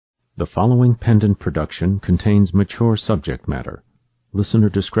The following pendant production contains mature subject matter. Listener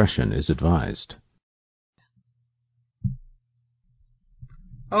discretion is advised.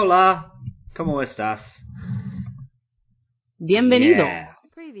 Hola, ¿cómo estás? Bienvenido. Yeah.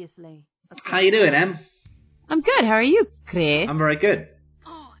 Previously. How you doing, Em? I'm good. How are you, Chris? I'm very good.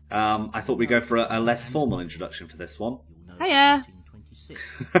 I thought we'd go for a less formal introduction for this one. Hiya.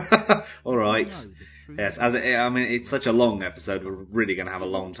 All right. Yes, it's such a long episode. We're really going to have a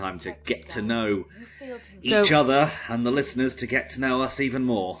long time to get to know each other and the listeners to get to know us even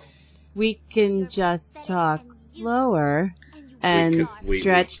more. We can just talk slower and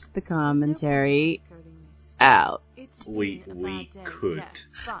stretch the commentary out. We could,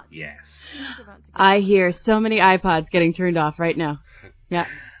 yes. I hear so many iPods getting turned off right now. Yeah,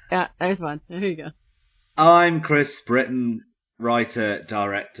 there's one. There you go. I'm Chris Brittain, writer,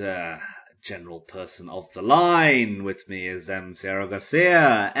 director, general person of the line. With me is M Sieiro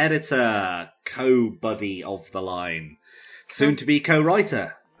Garcia, editor, co-buddy of the line, soon to be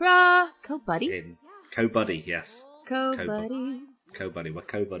co-writer. Hurrah! Co-buddy? Co-buddy, yes. Co-buddy. Co-buddy, we're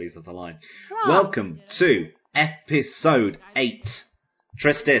co-buddies of the line. Hurrah. Welcome to episode 8.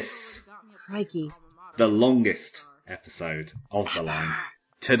 Tristis. Crikey. The longest episode of the line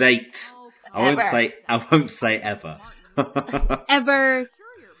to date. I won't say ever. Ever.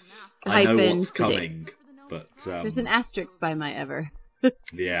 I know what's coming, but there's an asterisk by my ever.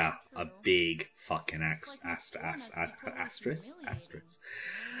 Yeah, a big fucking asterisk.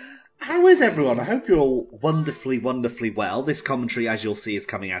 How is everyone? I hope you're all wonderfully, wonderfully well. This commentary, as you'll see, is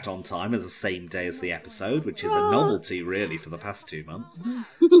coming out on time, as the same day as the episode, which is a novelty, really, for the past 2 months.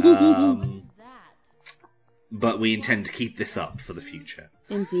 But we intend to keep this up for the future.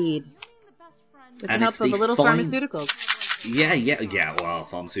 Indeed. With the help of a little pharmaceuticals. Yeah, well,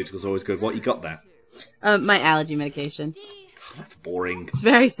 pharmaceuticals are always good. What you got there? My allergy medication. Oh, that's boring. It's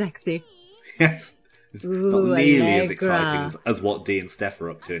very sexy. Yes. Ooh, not nearly as Allegra. exciting as what Dee and Steph are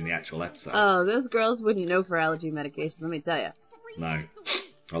up to in the actual episode. Oh, those girls wouldn't know for allergy medication, let me tell you. No.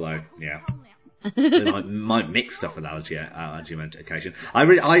 Although, yeah. They might mix stuff with allergy medication. I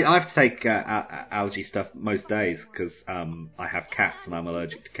have to take allergy stuff most days because I have cats and I'm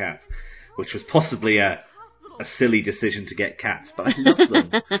allergic to cats, which was possibly a silly decision to get cats, but I love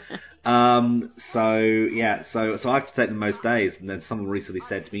them. So I have to take them most days. And then someone recently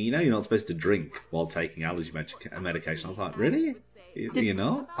said to me, "You know, you're not supposed to drink while taking allergy medication." I was like, "Really? You're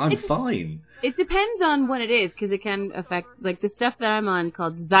not? I'm fine." It depends on what it is, because it can affect, like the stuff that I'm on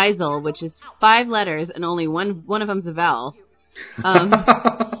called Zyzal, which is 5 letters and only one of them's a vowel.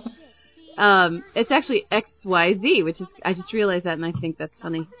 It's actually XYZ, which is, I just realized that and I think that's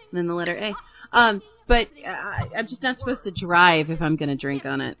funny. And then the letter A. But I'm just not supposed to drive if I'm going to drink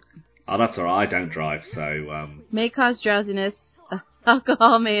on it. Oh, that's alright. I don't drive, so... May cause drowsiness.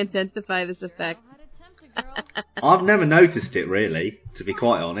 Alcohol may intensify this effect. I've never noticed it, really, to be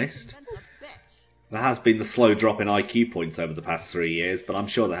quite honest. There has been the slow drop in IQ points over the past 3 years, but I'm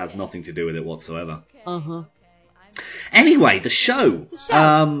sure that has nothing to do with it whatsoever. Uh-huh. Anyway, the show.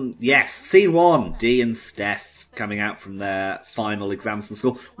 Yes, Scene 1, Dee and Steph coming out from their final exams from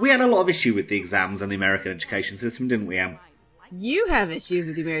school. We had a lot of issue with the exams and the American education system, didn't we, Em? You have issues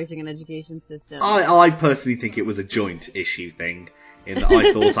with the American education system. I personally think it was a joint issue thing, in that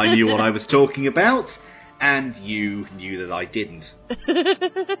I thought I knew what I was talking about, and you knew that I didn't.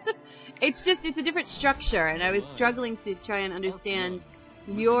 It's a different structure, and I was struggling to try and understand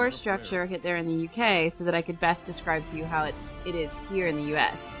your structure there in the UK so that I could best describe to you how it is here in the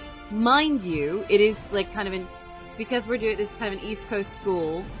US. Mind you, it is like kind of because we're doing this kind of an East Coast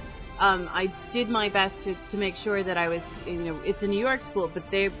school, I did my best to make sure that I was, it's a New York school, but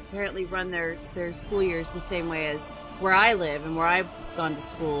they apparently run their school years the same way as where I live and where I've gone to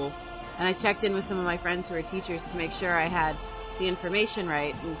school. And I checked in with some of my friends who are teachers to make sure I had the information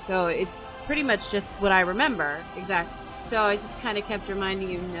right. And so it's pretty much just what I remember, exactly. So I just kind of kept reminding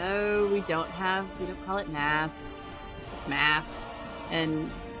you, no, we don't call it math. It's math.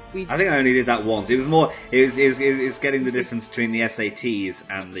 And I think I only did that once. It was getting the difference between the SATs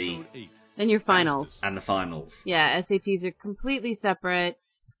and your finals. And the finals. Yeah, SATs are completely separate,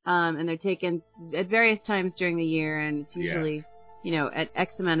 and they're taken at various times during the year, and it's usually, at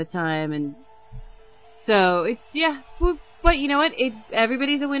X amount of time, and so it's, but you know what?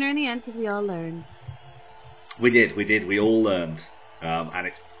 Everybody's a winner in the end because we all learned. We did. We all learned, and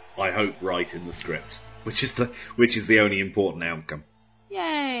it's, I hope, right in the script, which is the only important outcome.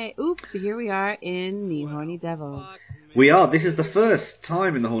 Yay! Oops, here we are in the Horny Devil. We are. This is the first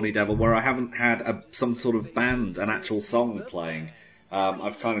time in the Horny Devil where I haven't had some sort of band, an actual song playing.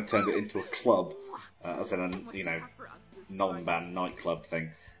 I've kind of turned it into a club, as in a non-band nightclub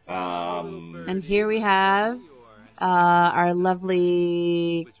thing. And here we have our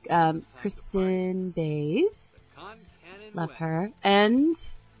lovely Kristen Bays. Love her. And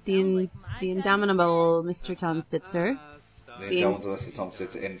the indomitable Mr. Tom Stitzer. The indomitable Mr. Tom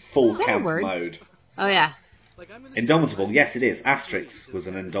Stitzer in full camp mode. Oh, yeah. Indomitable, yes it is. Asterix was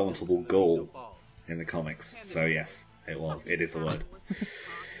an indomitable Gaul in the comics. So yes, it was. It is a word.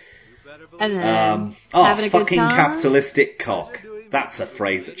 And then having a good fucking time. capitalistic cock. That's a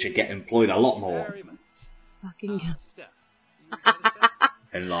phrase that should get employed a lot more. Fucking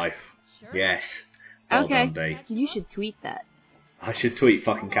in life. Yes. Well okay. done, Dave. You should tweet that. I should tweet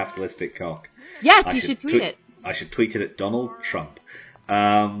fucking capitalistic cock. Yes, you should tweet it. I should tweet it at Donald Trump.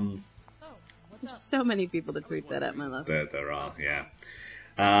 There's so many people to tweet that at, my love. There are, yeah.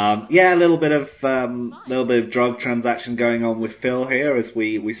 A little bit of drug transaction going on with Phil here, as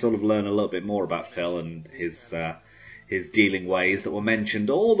we sort of learn a little bit more about Phil and his dealing ways that were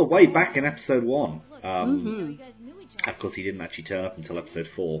mentioned all the way back in episode 1. Of course, he didn't actually turn up until episode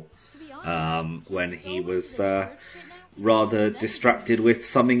 4, when he was rather distracted with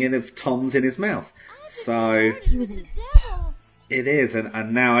summing in of Tom's in his mouth. So he was in his past. It is,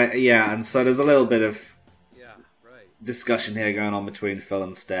 and now, and so there's a little bit of discussion here going on between Phil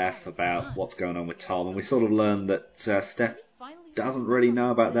and Steph about what's going on with Tom, and we sort of learned that Steph doesn't really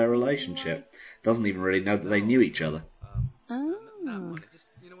know about their relationship, doesn't even really know that they knew each other. Oh,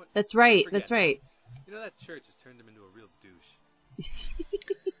 that's right. That's right. You know that church has turned him into a real douche.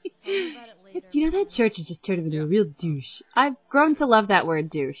 You know that church has just turned him into a real douche. I've grown to love that word,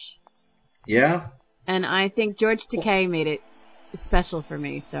 douche. Yeah. And I think George Takei made it special for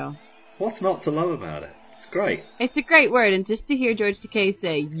me. So. What's not to love about it? It's great. It's a great word, and just to hear George Takei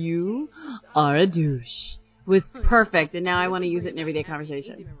say, "You are a douche," was perfect, and now I want to use it in everyday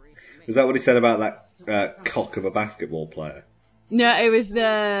conversation. Is that what he said about that cock of a basketball player? No, it was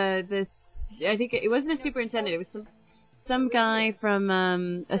this. I think it wasn't a superintendent. It was some guy from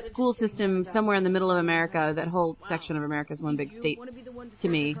a school system somewhere in the middle of America. That whole section of America is one big state to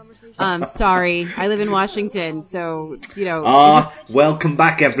me. Sorry, I live in Washington, so you know. Welcome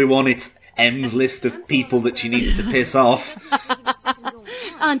back, everyone. It's M's list of people that she needs to piss off.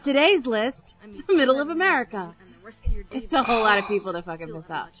 On today's list, the middle of America. It's a whole lot of people to fucking piss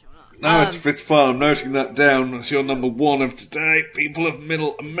off. No, it's fine. I'm noting that down. That's your number 1 of today. People of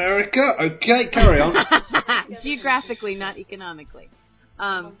Middle America. Okay, carry on. Geographically, not economically.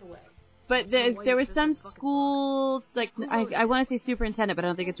 But there was some school, like I want to say superintendent, but I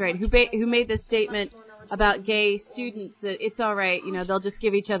don't think it's right, who made this statement about gay students that it's all right, you know, they'll just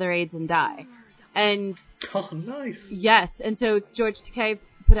give each other AIDS and die. And nice. Yes, and so George Takei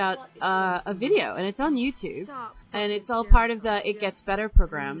put out a video, and it's on YouTube, and it's all part of the It Gets Better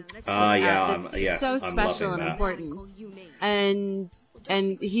program. Yes, so I'm special and that. important.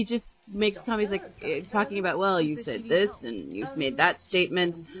 And he just makes comments like talking about, well, you said this and you've made that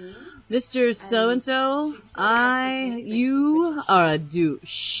statement, Mr. So-and-so, you are a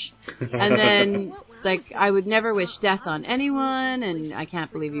douche. And then, like, I would never wish death on anyone, and I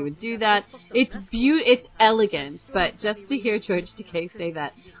can't believe you would do that. It's it's elegant, but just to hear George Takei say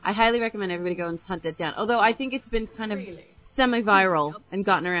that, I highly recommend everybody go and hunt that down. Although I think it's been kind of semi-viral and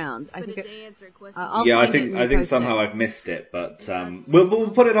gotten around. I think I think somehow I've missed it, but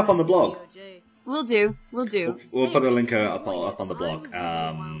we'll put it up on the blog. We'll do. We'll put a link up on the blog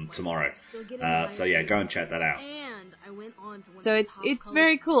tomorrow. So yeah, go and check that out. So it's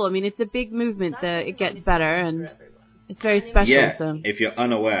very cool. I mean, it's a big movement. It gets better, and it's very special. Yeah, so. If you're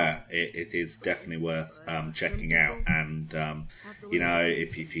unaware, it is definitely worth checking out. And you know,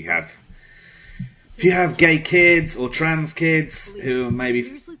 if you have gay kids or trans kids who are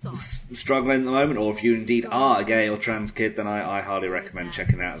maybe struggling at the moment, or if you indeed are a gay or trans kid, then I highly recommend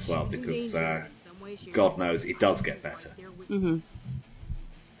checking it out as well, because God knows it does get better. Mm-hmm.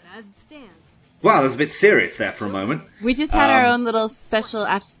 Wow, that was a bit serious there for a moment. We just had our own little special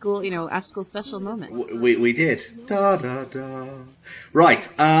after school special moment. We did. Da da da. Right.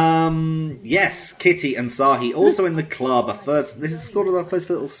 Yes, Kitty and Sahi also in the club. This is sort of our first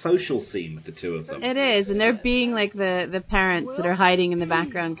little social scene with the two of them. It is, and they're being like the parents that are hiding in the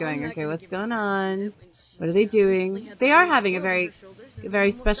background, going, okay, what's going on? What are they doing? They are having a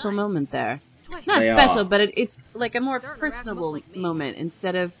very special moment there. Not special, but it's like a more personable moment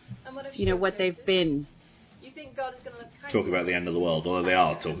instead of, you know, what they've been. Talk about the end of the world, although they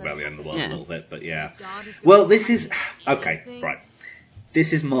are talking about the end of the world a little bit, but yeah. Well, this is okay, right.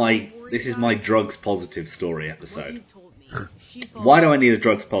 This is my drugs positive story episode. Why do I need a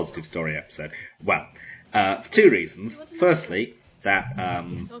drugs positive story episode? Well, for 2 reasons. Firstly, that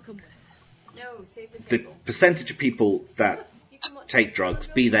the percentage of people that take drugs,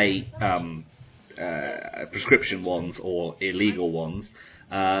 be they prescription ones or illegal ones,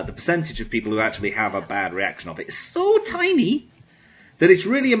 the percentage of people who actually have a bad reaction of it is so tiny that it's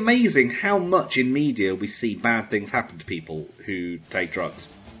really amazing how much in media we see bad things happen to people who take drugs.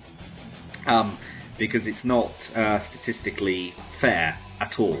 Because it's not statistically fair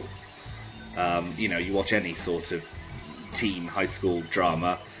at all. You watch any sort of teen high school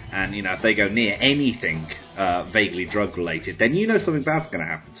drama, and if they go near anything vaguely drug related, then something bad's going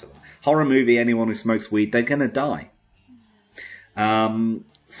to happen to them. Horror movie, anyone who smokes weed, they're going to die.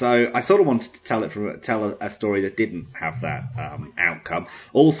 So I sort of wanted to tell a story that didn't have that outcome.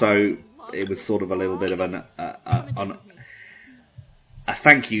 Also, it was sort of a little bit of a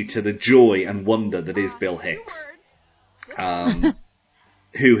thank you to the joy and wonder that is Bill Hicks,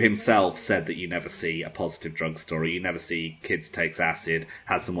 who himself said that you never see a positive drug story. You never see kids takes acid,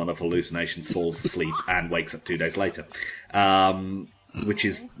 has some one-off hallucinations, falls asleep, and wakes up 2 days later, which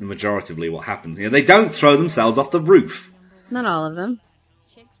is majoritively what happens. They don't throw themselves off the roof. Not all of them.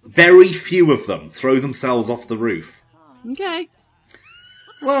 Very few of them throw themselves off the roof. Okay.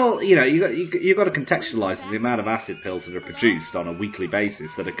 Well, you got to contextualise the amount of acid pills that are produced on a weekly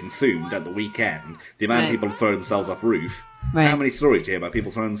basis that are consumed at the weekend. The amount of people who throw themselves off a roof. Right. How many stories do you hear about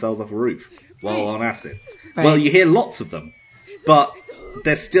people throwing themselves off a roof while on acid? Right. Well, you hear lots of them, but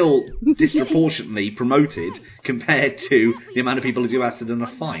they're still disproportionately promoted compared to the amount of people who do acid and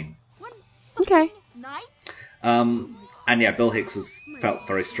are fine. Okay. And yeah, Bill Hicks felt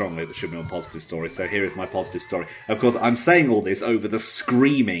very strongly that should be a positive story, so here is my positive story. Of course, I'm saying all this over the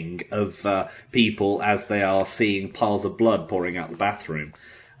screaming of people as they are seeing piles of blood pouring out the bathroom,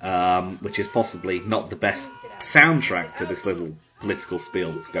 which is possibly not the best soundtrack to this little political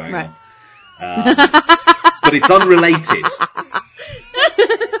spiel that's going on. But it's unrelated.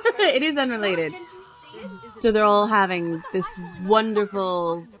 It is unrelated. So they're all having this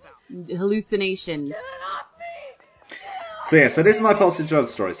wonderful hallucination. So this is my positive drug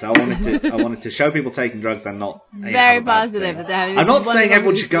story. So I wanted to show people taking drugs and not very positive. I'm not saying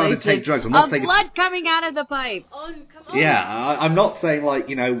everyone should go and take drugs. I'm not saying blood coming out of the pipe. Yeah, I'm not saying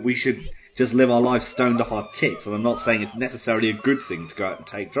we should just live our lives stoned off our tits, and I'm not saying it's necessarily a good thing to go out and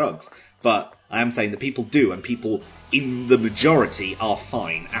take drugs. But I am saying that people do, and people in the majority are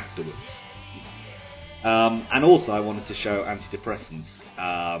fine afterwards. And also, I wanted to show antidepressants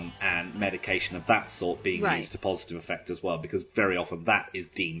and medication of that sort being used to positive effect as well, because very often that is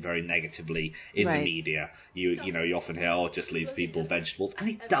deemed very negatively in the media. You often hear, it just leaves people vegetables, and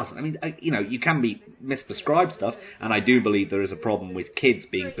it doesn't. I mean, you can be misprescribed stuff, and I do believe there is a problem with kids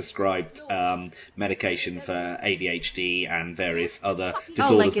being prescribed medication for ADHD and various other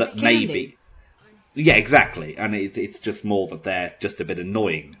disorders that may be. Yeah, exactly. And it's just more that they're just a bit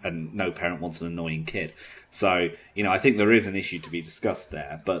annoying, and no parent wants an annoying kid. So, I think there is an issue to be discussed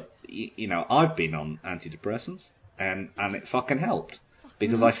there. But, I've been on antidepressants, and it fucking helped,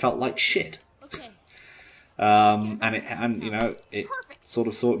 because I felt like shit. It sort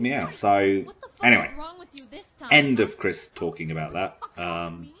of sorted me out. So, anyway, end of Chris talking about that.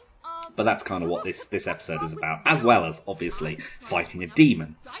 But that's kind of what this episode is about, as well as, obviously, fighting a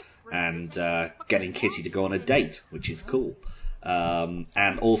demon. And getting Kitty to go on a date, which is cool.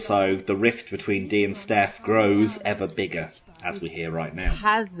 And also, the rift between Dee and Steph grows ever bigger, as we hear right now.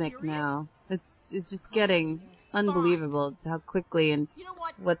 Cosmic now. It's just getting unbelievable how quickly and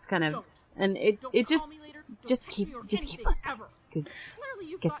what's kind of... And it just keep because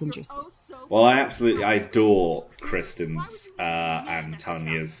it gets interesting. Well, I adore Kristen's and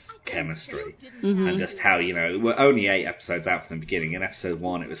Tanya's chemistry, and just how we're only 8 episodes out from the beginning. In episode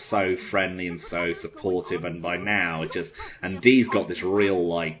 1, it was so friendly and so supportive, and by now and Dee's got this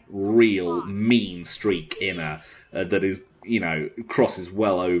real mean streak in her that is crosses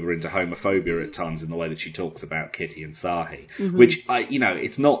well over into homophobia at times in the way that she talks about Kitty and Sahi, which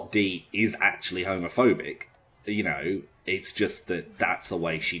it's not Dee is actually homophobic. It's just that's the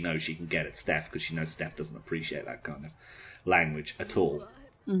way she knows she can get at Steph, because she knows Steph doesn't appreciate that kind of language at all.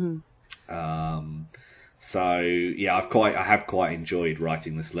 So yeah, I have quite enjoyed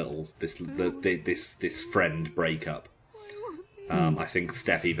writing this friend breakup. I think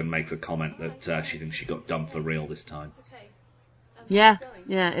Steph even makes a comment that she thinks she got dumped for real this time. Yeah,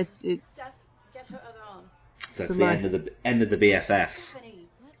 it's. So it's the end of the BFFs.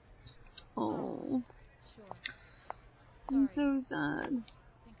 Oh. I'm so sad. I think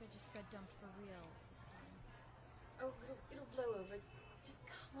I just got dumped for real this time. Oh, it'll blow over. Just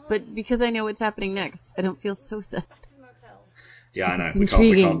come on. But because I know what's happening next, I don't feel so sad. Yeah, I know.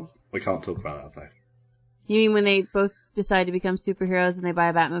 We can't talk about that though. You mean when they both decide to become superheroes and they buy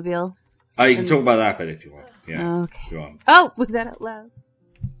a Batmobile? Oh, you can talk about that bit if you want. Yeah. Okay. Go on. Oh, was that out loud?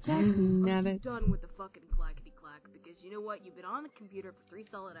 I'm it. done with the fucking clackety clack because you know what? You've been on the computer for 3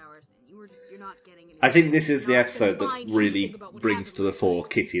 solid hours and you're not getting any. I think this is the episode that really brings to the fore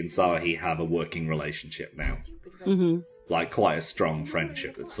Kitty and Sahi have a working relationship now. Mm-hmm. Like, quite a strong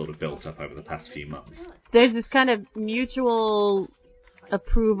friendship that's sort of built up over the past few months. There's this kind of mutual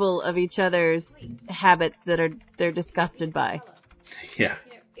approval of each other's habits that they're disgusted by. Yeah.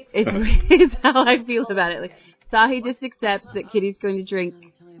 It's how I feel about it. Like, Sahi just accepts that Kitty's going to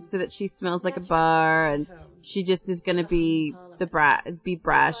drink so that she smells like a bar, and she just is going to be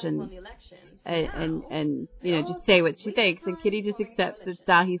brash and you know, just say what she thinks. And Kitty just accepts that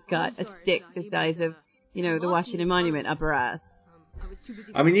Sahi's got a stick the size of, you know, the Washington Monument up her ass.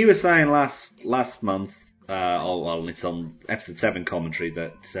 I mean, you were saying last month, it's on episode 7 commentary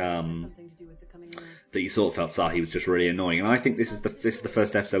that you sort of felt Sahi was just really annoying, and I think this is the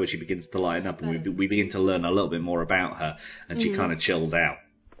first episode where she begins to lighten up, and we begin to learn a little bit more about her, and she kind of chills out.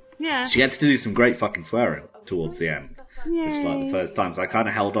 Yeah. She gets to do some great fucking swearing towards the end. Yay. Which is like the first time. So I kind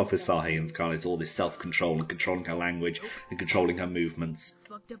of held off with Sahi, and it's all this self-control and controlling her language and controlling her movements.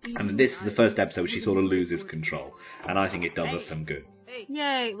 And this is the first episode where she sort of loses control, and I think it does us some good.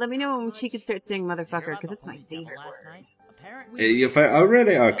 Yay! Let me know when she can start saying motherfucker, because it's my favorite word. Oh,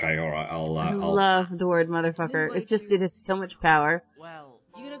 really? Okay, alright. I love the word motherfucker. It has so much power.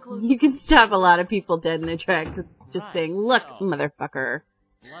 You can stop a lot of people dead in their tracks with just saying, look, motherfucker.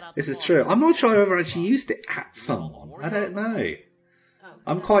 This is true. I'm not sure I've ever actually used it at someone. I don't know.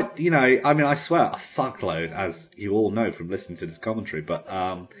 I'm quite, you know, I mean, I swear a fuckload, as you all know from listening to this commentary, but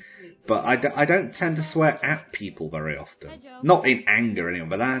I don't tend to swear at people very often. Not in anger anyway,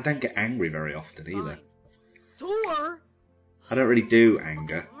 but I don't get angry very often either. I don't really do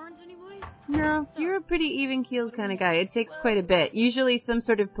anger. No, you're a pretty even-keeled kind of guy. It takes quite a bit. Usually some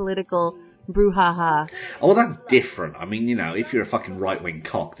sort of political brouhaha. Oh, well, that's different. I mean, you know, if you're a fucking right-wing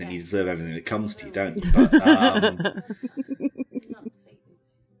cock, then you deserve everything that comes to you, don't you?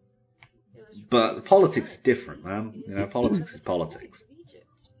 But politics is different, man. You know, politics is politics.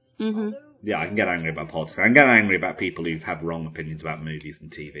 Mm-hmm. Yeah, I can get angry about politics. I can get angry about people who have wrong opinions about movies and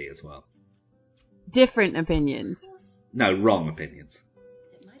TV as well. Different opinions. No, wrong opinions.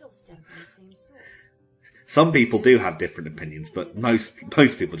 Some people do have different opinions, but most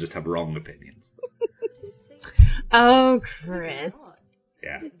people just have wrong opinions. Oh, Chris.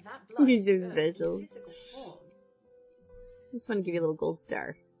 Yeah. You're so special. I just want to give you a little gold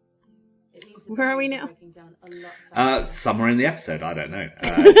star. Where are we now? Somewhere in the episode, I don't know.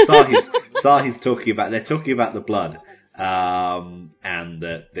 Sahi's talking about the blood. And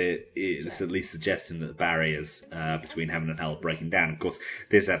that it's at least suggesting that the barriers between heaven and hell are breaking down. Of course,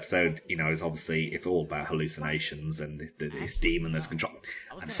 this episode, you know, is obviously it's all about hallucinations and this demon that's control.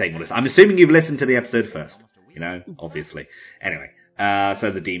 I'm saying all this. I'm assuming you've listened to the episode first. You know, obviously. Anyway,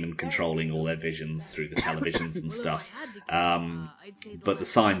 so the demon controlling all their visions through the televisions and stuff. But the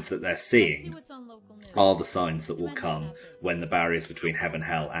signs that they're seeing are the signs that will come when the barriers between heaven,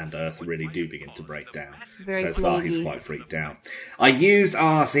 hell, and earth really do begin to break down. Very so Sahi's quite freaked out. I used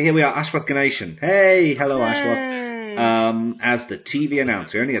so here we are, Ashwath Ganeshan. Hey, hello Ashwath. As the TV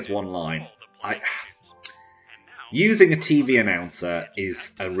announcer, he only has one line. Using a TV announcer is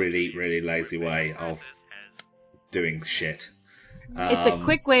a really, really lazy way of doing shit. It's a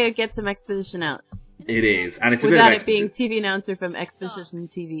quick way to get some exposition out. It is, and it's without a bit it being TV announcer from Exposition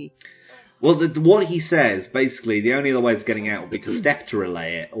TV. Well, what he says, basically, the only other way of getting out would be to step to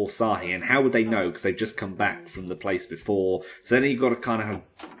relay it, or Sahi, and how would they know? Because they've just come back from the place before. So then you've got to kind of have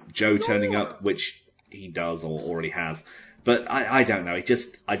Joe turning up, which he does or already has. But I don't know. I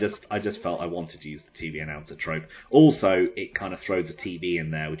just felt I wanted to use the TV announcer trope. Also, it kind of throws a TV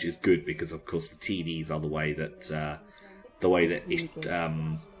in there, which is good because, of course, the TVs are the way that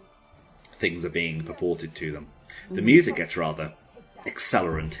things are being purported to them. The music gets rather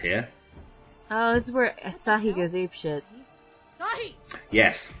accelerant here. Oh, this is where Sahi goes apeshit. Sahi!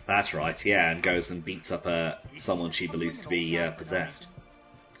 Yes, that's right, yeah, and goes and beats up someone she believes to be possessed.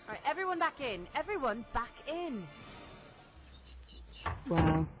 Alright, everyone back in. Everyone back in.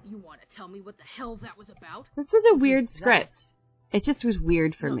 Wow. You want to tell me what the hell that was about? This was a weird script. It just was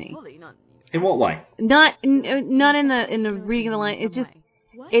weird for me. In what way? Not in the reading of the line. It just...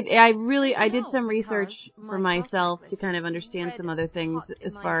 I did some research for myself to kind of understand some other things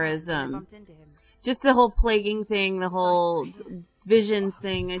as far as just the whole plaguing thing, the whole visions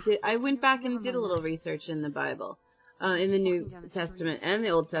thing. I went back and did a little research in the Bible, in the New Testament and the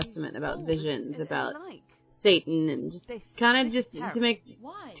Old Testament about visions, about Satan, and just kind of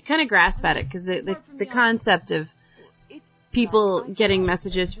to kind of grasp at it, because the concept of people getting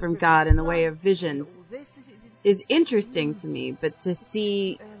messages from God in the way of visions is interesting to me, but to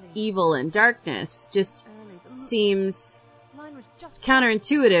see evil and darkness just seems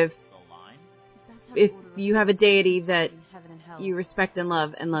counterintuitive if you have a deity that you respect and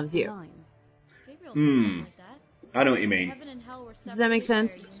love and loves you. I know what you mean. Does that make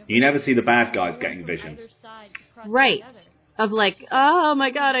sense? You never see the bad guys getting visions. Right. Of like, oh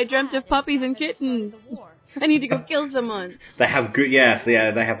my god, I dreamt of puppies and kittens. I need to go kill someone. They have good, they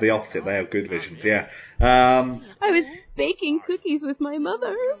have the opposite. They have good visions, yeah. I was baking cookies with my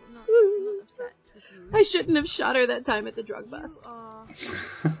mother. I shouldn't have shot her that time at the drug bust.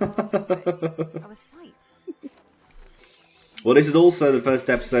 Well, this is also the first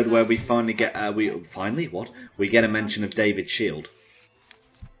episode where we finally get we get a mention of David Shield.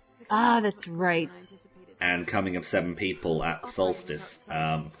 Ah, that's right. And coming of 7 people at solstice.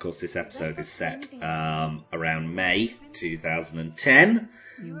 Of course, this episode is set around May 2010.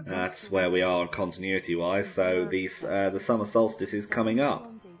 That's where we are continuity-wise. So the summer solstice is coming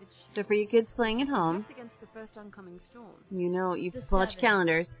up. So for you kids playing at home, you pull out your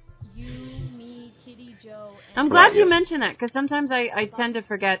calendars. I'm glad you mentioned that, because sometimes I tend to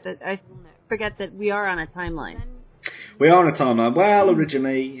forget that we are on a timeline. We are on a timeline. Well,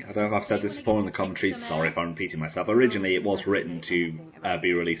 originally, I don't know if I've said this before in the commentary, sorry if I'm repeating myself, originally it was written to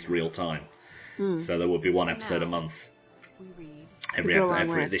be released real time. So there would be 1 episode a month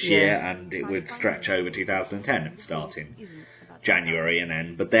every this year, and it would stretch over 2010. It would start in January and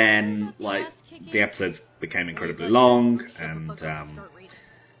end. But then, the episodes became incredibly long, and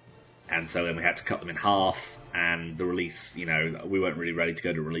so then we had to cut them in half. And the release, we weren't really ready to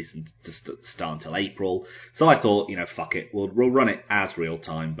go to release and to start until April. So I thought, fuck it, we'll run it as real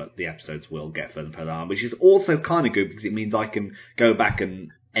time, but the episodes will get further and further on, which is also kind of good because it means I can go back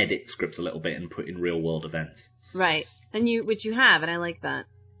and edit scripts a little bit and put in real world events. Right, which you have, and I like that.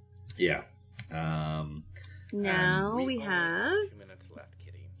 Yeah. Now we have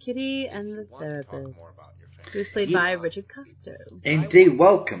Kitty and the Therapist, who's played by Richard Costo. Indeed,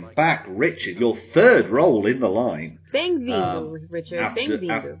 welcome back, Richard. Your 3rd role in the line. Bem-vindo, Richard.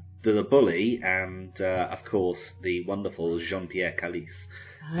 Bem-vindo. After the bully and, of course, the wonderful Jean-Pierre Calisse.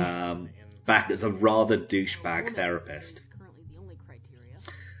 Back as a rather douchebag therapist.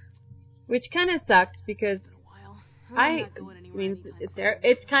 Which kind of sucked because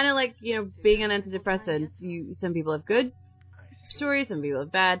it's kind of like, being on antidepressants. Some people have good stories, some people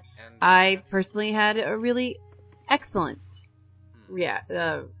have bad. I personally had a really excellent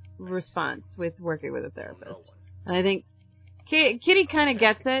response with working with a therapist. And I think Kitty kind of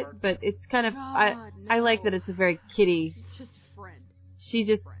gets it, but it's kind of, I like that it's a very Kitty.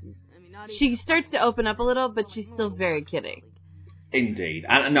 She starts to open up a little, but she's still very Kitty. Indeed.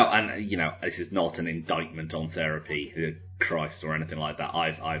 And this is not an indictment on therapy, Christ, or anything like that.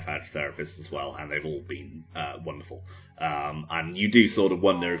 I've had therapists as well, and they've all been wonderful. And you do sort of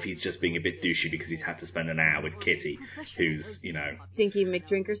wonder if he's just being a bit douchey because he's had to spend an hour with Kitty, who's, Thinky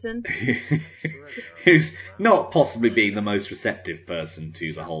McDrinkerson? who's not possibly being the most receptive person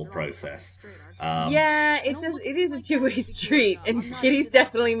to the whole process. It is a two-way street, and Kitty's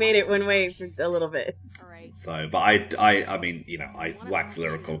definitely made it one way for a little bit. So, but I mean, I wax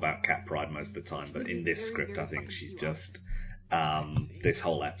lyrical about Cat Pride most of the time, but in this script, I think she's just, this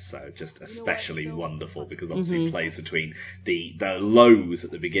whole episode, just especially wonderful, because obviously it plays between the lows at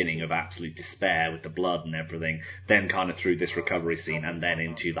the beginning of absolute despair with the blood and everything, then kind of through this recovery scene, and then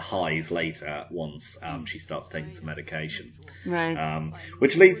into the highs later once she starts taking some medication. Right.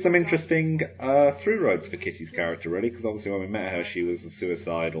 Which leads some interesting through roads for Kitty's character, really, because obviously when we met her, she was a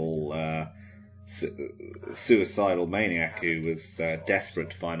suicidal maniac who was desperate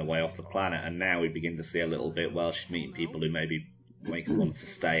to find a way off the planet, and now we begin to see a little bit, she's meeting people who maybe make her want to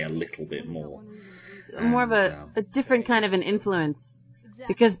stay a little bit more. More of a different kind of an influence,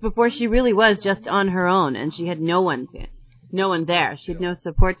 because before she really was just on her own, and she had no one there. She had no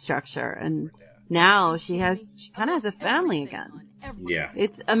support structure, and now she kind of has a family again. Yeah.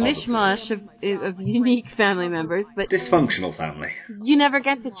 It's a mishmash of unique family members, but dysfunctional family. You never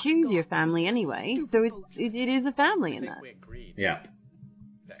get to choose your family anyway, so it is a family in that. Yeah.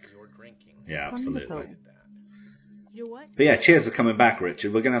 Yeah, absolutely. But yeah, cheers for coming back,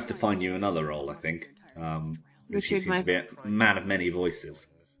 Richard. We're going to have to find you another role, I think. Richard, seems to be a man of many voices.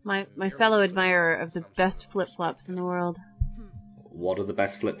 My fellow admirer of the best flip-flops in the world. What are the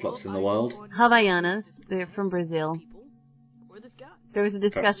best flip-flops in the world? Havaianas. They're from Brazil. There was a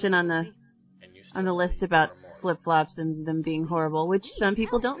discussion on the list about flip-flops and them being horrible, which some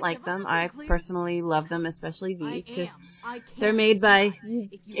people don't like them. I personally love them, especially these, because they're made by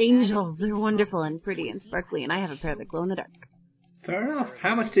angels. They're wonderful and pretty and sparkly, and I have a pair that glow in the dark. Fair enough.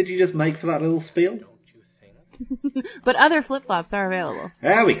 How much did you just make for that little spiel? But other flip-flops are available.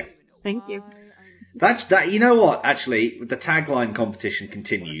 There we go. Thank you. That. You know what? Actually, the tagline competition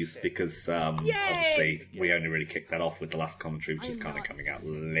continues because obviously we only really kicked that off with the last commentary, which is kind of coming out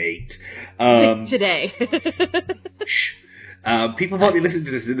late Today. Shh. People might be listening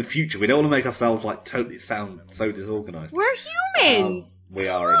to this in the future. We don't want to make ourselves like totally sound so disorganised. We're humans. We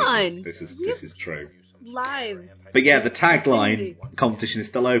are. Come on. This is true. Live. But yeah, the tagline competition is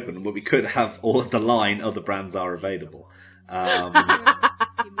still open, but we could have all of the line other brands are available.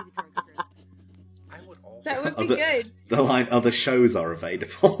 That would be good. The line other shows are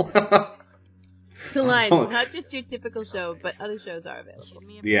available. The line, not just your typical show, but other shows are available.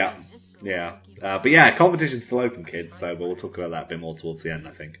 Yeah. But yeah, competition's still open, kids, so we'll talk about that a bit more towards the end,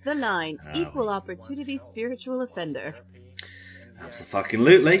 I think. The line, equal opportunity spiritual offender.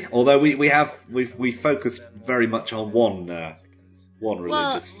 Absolutely. Although we focused very much on one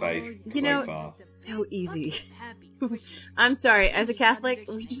religious faith so far. So easy. I'm sorry, as a Catholic,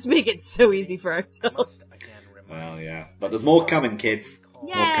 we just make it so easy for ourselves. Well, yeah. But there's more coming, kids.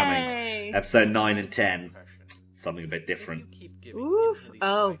 Yay! More coming. Episode 9 and 10. Something a bit different. Oof.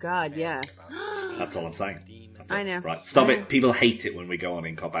 Oh, God, yeah. That's all I'm saying. I know. Right. Stop it. People hate it when we go on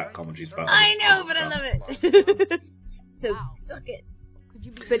in cop-out commentaries about I know, but I love it. So, suck it.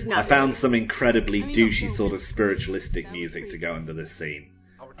 But not I found some incredibly douchey sort of spiritualistic music to go under this scene.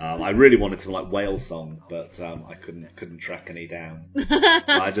 I really wanted some like whale song, but I couldn't track any down.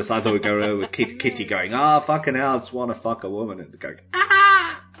 I thought we'd go over with Kitty going, fucking hell, I just want to fuck a woman, and go,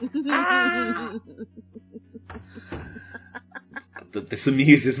 This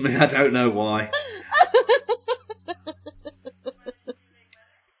amuses me. I don't know why.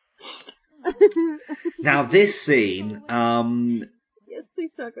 Now this scene, yes,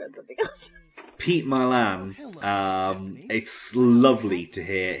 please talk about something else. Pete Milan, it's lovely to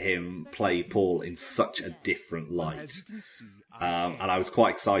hear him play Paul in such a different light. And I was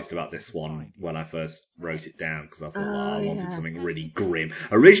quite excited about this one when I first wrote it down, because I thought, I wanted something really grim.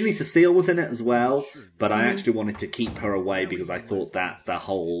 Originally Cecile was in it as well, but I actually wanted to keep her away because I thought that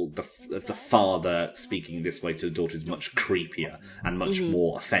the father speaking this way to the daughter is much creepier and much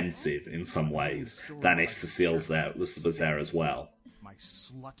more offensive in some ways than if Cecile was there as well.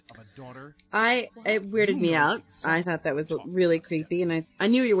 It weirded me out. I thought that was really creepy, and I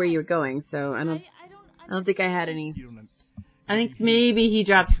knew where you were going, so I don't think I had any. I think maybe he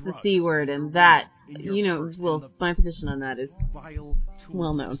drops the C word, and that, my position on that is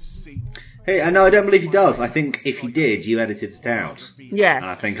well known. Hey, I don't believe he does. I think if he did, you edited it out. Yes.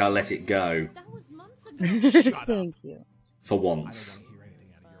 And I think I let it go. Thank you. For once.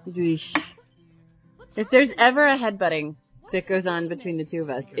 If there's ever a headbutting that goes on between the two of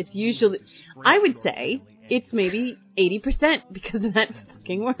us, it's usually, I would say, it's maybe 80% because of that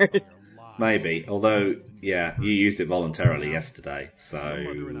fucking word. Maybe, although, yeah, you used it voluntarily yesterday, so,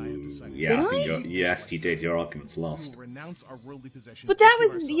 yeah, yes, you did, your argument's lost. But that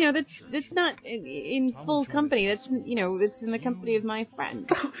was, that's not in full company, that's in the company of my friend.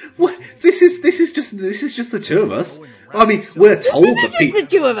 What? This is just the two of us. I mean, we're told that people... the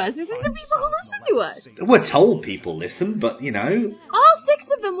two of us, this is the people who listen to us. We're told people listen, but, all 6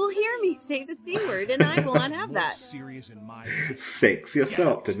 of them will hear me say the C word, and I will not have that. 6, you're so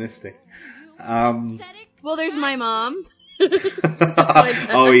optimistic. Well, there's my mom.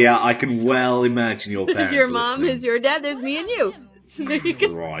 Oh yeah, I can well imagine your parents. There's your mom, there's your dad, there's me and you. There you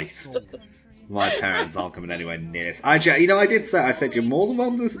go. Christ. My parents aren't coming anywhere near this. Actually, I said you're more than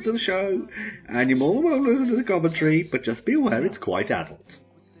welcome to listen to the show, and you're more than welcome to listen to the commentary, but just be aware it's quite adult.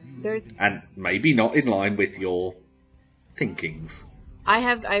 And maybe not in line with your thinkings.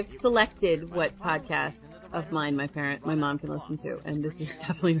 I've selected what podcasts of mine my mom can listen to, and this is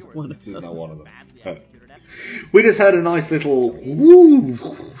definitely one of them. This is not one of them. Oh. We just heard a nice little woo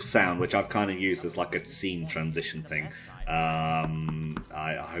sound, which I've kind of used as like a scene transition thing.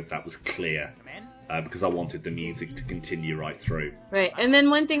 I hope that was clear, because I wanted the music to continue right through. Right, and then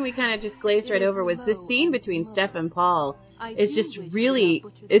one thing we kind of just glazed right over was the scene between Steph and Paul is just really,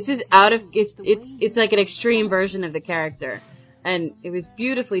 it's just it's like an extreme version of the character, and it was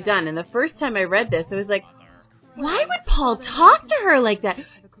beautifully done. And the first time I read this, I was like, why would Paul talk to her like that?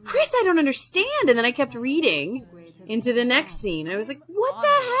 Chris, I don't understand. And then I kept reading, into the next scene. I was like, what the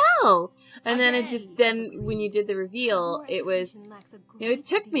hell? And then when you did the reveal, it was, it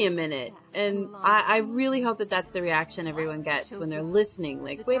took me a minute. And I really hope that that's the reaction everyone gets when they're listening.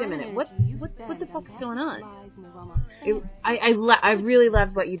 Like, wait a minute, what the fuck's going on? I really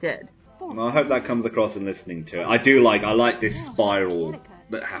loved what you did. Well, I hope that comes across in listening to it. I like this spiral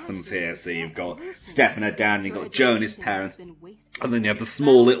that happens here. So you've got Steph and her dad, and you've got Joe and his parents, and then you have the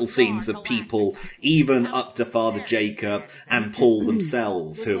small little scenes of people, even up to Father Jacob and Paul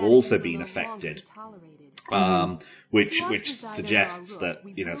themselves, who have also been affected. Which suggests that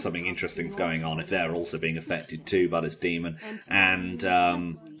something interesting is going on if they're also being affected too by this demon, and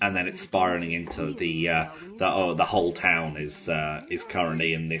then it's spiraling into the whole town is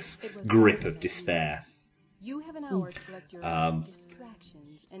currently in this grip of despair. You have an hour to collect your distractions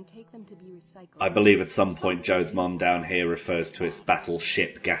and take them to be recycled. I believe at some point Joe's mom down here refers to its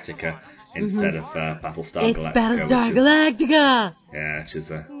battleship Gattaca instead of Battlestar Galactica. It's Battlestar Galactica! Yeah, which is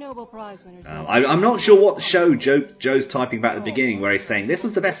a... Nobel Prize winner. I'm not sure what show Joe's typing about at the beginning, where he's saying, this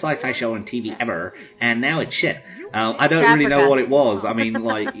was the best sci-fi show on TV ever, and now it's shit. I don't really know what it was. I mean,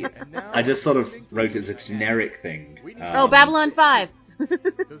 I just sort of wrote it as a generic thing. Babylon 5.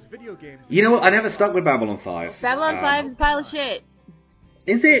 Those video games. You know what? I never stuck with Babylon 5. Babylon 5 is a pile of shit.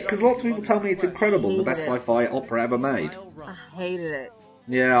 Is it? Because lots of people tell me it's incredible, the best sci-fi opera ever made. I hated it.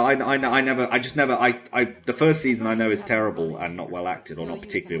 Yeah, the first season I know is terrible and not well acted, or not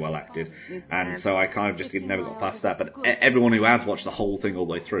particularly well acted, and so I kind of just never got past that. But everyone who has watched the whole thing all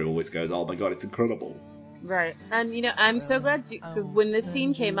the way through always goes, "Oh my god, it's incredible." Right, and I'm so glad when this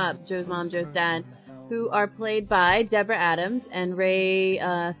scene came up, Joe's mom, Joe's dad, who are played by Deborah Adams and Ray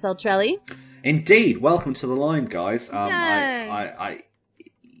Saltrelli. Indeed, welcome to the line, guys.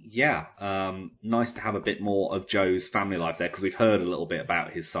 Nice to have a bit more of Joe's family life there, because we've heard a little bit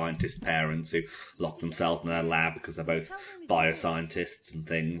about his scientist parents who locked themselves in their lab because they're both bioscientists and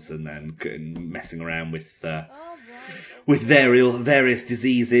things, and then messing around with various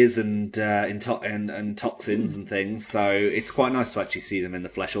diseases and toxins and things. So it's quite nice to actually see them in the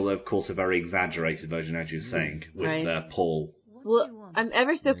flesh, although of course a very exaggerated version, as you were saying, with Paul. Well, I'm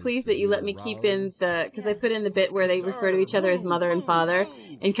ever so pleased that you let me keep in because I put in the bit where they refer to each other as mother and father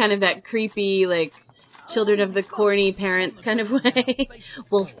in kind of that creepy, children of the corny parents kind of way.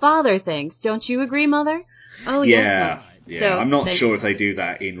 Well, father thinks, don't you agree, mother? Oh, yeah. Yes. Yeah, so, I'm not sure if they do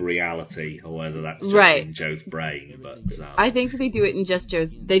that in reality or whether that's just in Joe's brain. But I think they do it in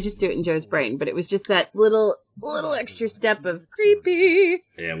They just do it in Joe's brain, but it was just that little extra step of creepy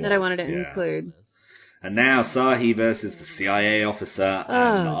that I wanted to include. And now Sahi versus the CIA officer,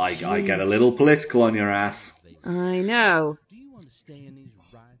 and I get a little political on your ass. I know.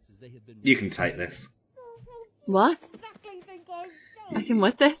 You can take this. What? I can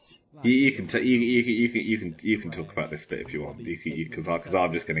what this? You can talk about this bit if you want, because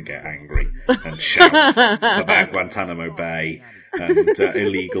I'm just going to get angry and shout about Guantanamo Bay and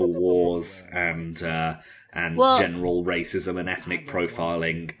illegal wars and general racism and ethnic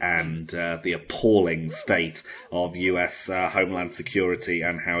profiling and the appalling state of U.S. Homeland Security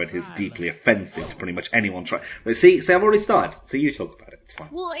and how it is deeply offensive to pretty much anyone trying. But see, I've already started. So you talk about it. It's fine.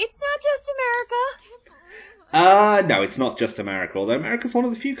 Well, it's not just America. No, it's not just America, although America's one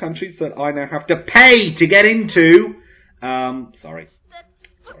of the few countries that I now have to pay to get into. Sorry.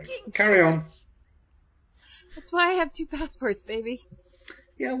 Carry on. That's why I have 2 passports, baby.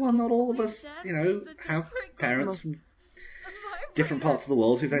 Yeah, well, not all of us, have parents from different parts of the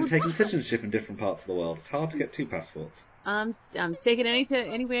world who've then taken citizenship in different parts of the world. It's hard to get 2 passports. I'm taking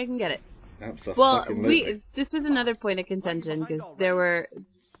any way I can get it. Absolutely. This was another point of contention, because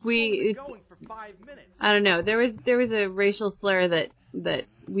I don't know. There was a racial slur that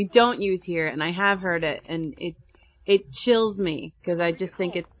we don't use here, and I have heard it, and it chills me because I just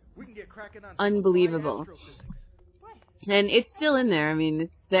think it's unbelievable. And it's still in there. I mean,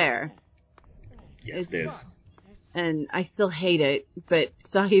 it's there. Yes, it is. And I still hate it. But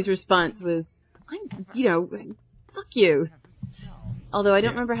Sahi's response was, fuck you. Although I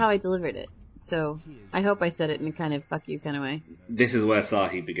don't remember how I delivered it. So I hope I said it in a kind of fuck you kind of way. This is where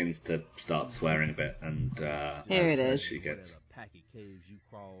Sahi begins to start swearing a bit, and here it is. She gets.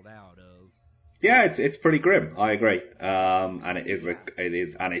 Yeah, it's pretty grim. I agree, and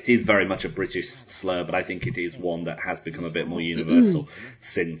it is very much a British slur, but I think it is one that has become a bit more universal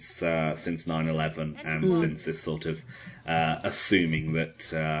since 9/11, and since this sort of assuming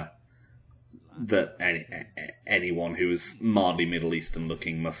that anyone who is mildly Middle Eastern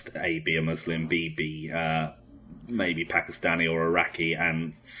looking must A, be a Muslim, B, be maybe Pakistani or Iraqi,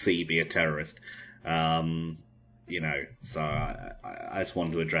 and C, be a terrorist. So I just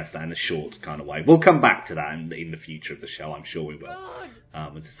wanted to address that in a short kind of way. We'll come back to that in the future of the show, I'm sure we will.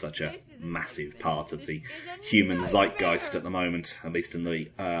 It's such a massive part of the human zeitgeist at the moment, at least in the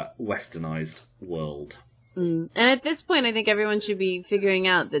westernized world. And at this point, I think everyone should be figuring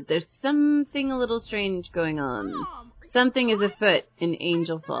out that there's something a little strange going on. Something is afoot in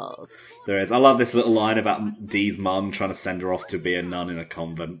Angel Falls. There is. I love this little line about Dee's mum trying to send her off to be a nun in a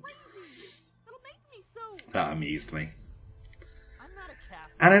convent. That amused me.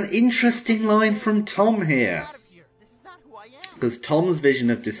 And an interesting line from Tom here. Because Tom's vision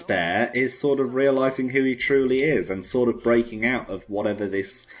of despair is sort of realising who he truly is and sort of breaking out of whatever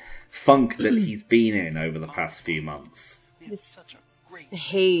this funk that he's been in over the past few months. This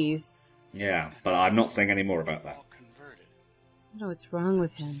haze. Yeah, but I'm not saying any more about that. I don't know what's wrong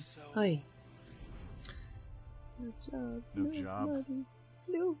with him. Oi. No job. Money,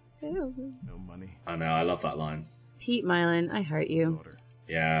 no help. No money. I know, I love that line. Pete Mylan, I heart you.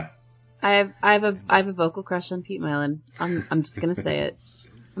 Yeah. I have a vocal crush on Pete Mylan. I'm just gonna say it.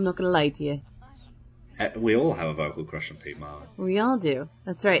 I'm not gonna lie to you. We all have a vocal crush on Pete Mylan. We all do.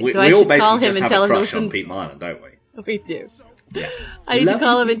 That's right. We so I all should call basically him just and have tell a him crush listen. on Pete Mylan, don't we? We do. Yeah. I need to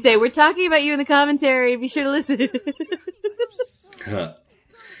call him and say, we're talking about you in the commentary. Be sure to listen.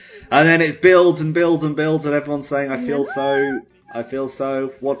 And then it builds and builds and builds, and everyone's saying, I feel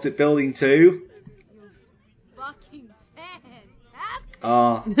so. What's it building to? Fucking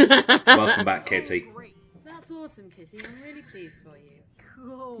fantastic. Welcome back, Kitty. That's awesome, Kitty. I'm really pleased for you.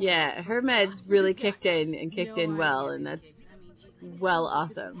 Cool. Yeah, her meds really kicked in well, and that's well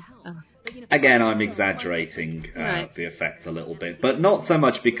awesome. Again, I'm exaggerating the effect a little bit, but not so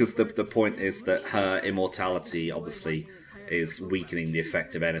much because the point is that her immortality obviously is weakening the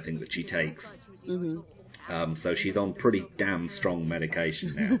effect of anything that she takes. Mm-hmm. So she's on pretty damn strong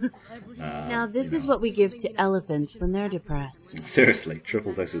medication now. Now this is what we give to elephants when they're depressed. Seriously,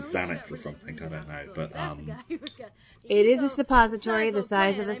 triple dose of Xanax or something, I don't know, but It is a suppository the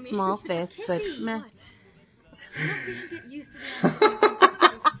size of a small fist, but meh.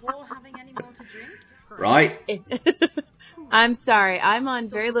 right? I'm sorry, I'm on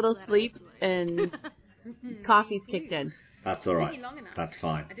very little sleep and coffee's kicked in. That's alright. That's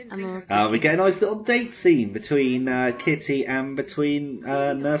fine. I'm We get a nice little date scene between Kitty and between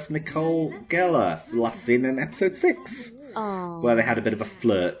Nurse Nicole Geller, last seen in episode 6, where they had a bit of a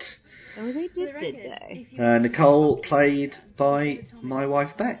flirt. Oh, they did they? Nicole, played by my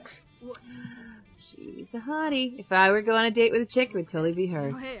wife Bex. She's a hottie. If I were to go on a date with a chick, it would totally be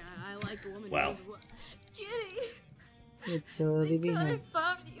her. Hey, I like a woman. Well. Kitty, It would totally be her.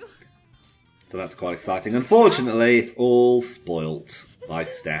 found you. So that's quite exciting. Unfortunately, it's all spoilt by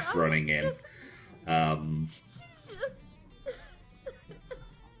Steph running in. I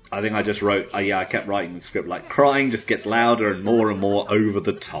think I just wrote, I kept writing the script, like, crying just gets louder and more over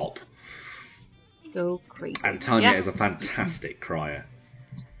the top. Go crazy. And Tanya is a fantastic crier.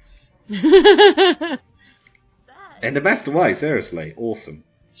 In the best way, seriously. Awesome.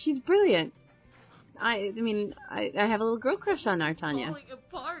 She's brilliant. I mean, I have a little girl crush on our Tanya. Falling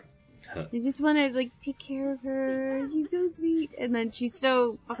apart. I just want to, like, take care of her. She's so sweet. And then she's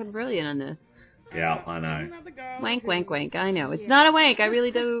so fucking brilliant on this. Yeah, I know. Wank, wank, wank. I know. It's not a wank. I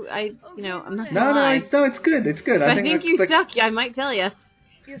really do. I'm not gonna lie. No, it's good. It's good. If I think you suck, I might tell you.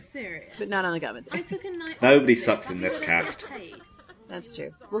 You're serious. But not on the commentary. I took a night Nobody off sucks sick. in this I cast. got paid. That's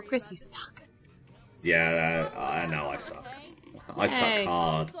true. Well, Chris, you suck. Yeah, I know I suck. I Hey. suck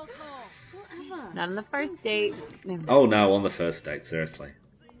hard. Whatever. Not on the first date. Never. Oh no, on the first date, seriously.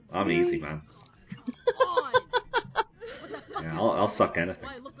 I'm an easy man. Yeah, I'll suck anything. Do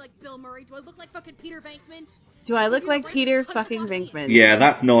I look like Bill Murray? Do I look like fucking Peter Venkman? Do I look like Peter fucking Venkman? Yeah,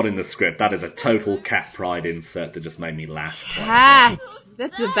 that's not in the script. That is a total cat pride insert that just made me laugh. quite a Cat!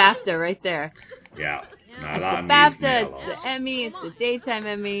 That's the BAFTA right there. bit. Yeah. No, It's that the amused me BAFTA, a it's lot. the Emmy, it's the Daytime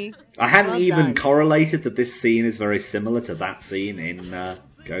Emmy. I hadn't Well even done. correlated that this scene is very similar to that scene in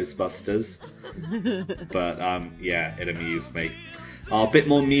Ghostbusters. But, yeah, it amused me. A bit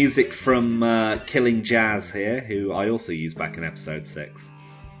more music from Killing Jazz here, who I also used back in episode 6.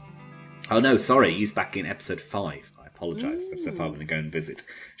 Oh no, sorry, used back in episode 5. I apologise. Episode 5, I'm going to go and visit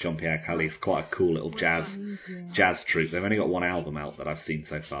Jean-Pierre Calais. It's quite a cool little jazz troupe. They've only got one album out that I've seen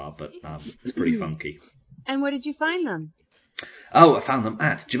so far, but it's pretty funky. And where did you find them? Oh, I found them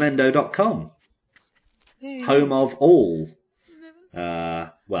at Jamendo.com. Very Home of all.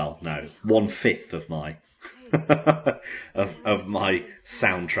 Well, no, 1/5 of my of my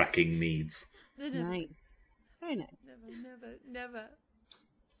soundtracking needs. nice. Very nice. Never.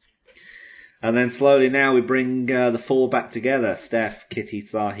 And then slowly now we bring the four back together: Steph, Kitty,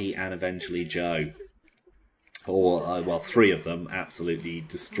 Sahi, and eventually Joe. Or, 3 of them absolutely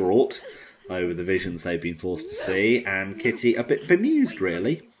distraught over the visions they've been forced to see, and Kitty a bit bemused,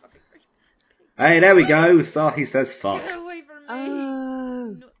 really. Hey, there we go. Sahi says fuck. Get away from me.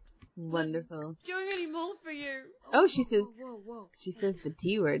 Oh, No, wonderful. doing any more for you. Oh, she says the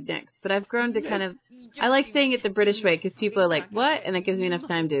T word next. But I've grown to kind of... I like saying it the British way, because people are like, what? And that gives me enough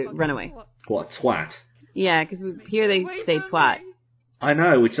time to run away. What, a twat? Yeah, because here they say twat. I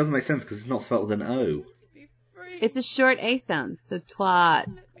know, which doesn't make sense because it's not spelled with an O. It's a short A sound, so twat.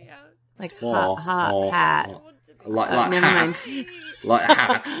 Like hat. Like Never hat. mind. Like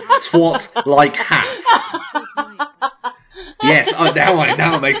hat. Twat like hat. Yes,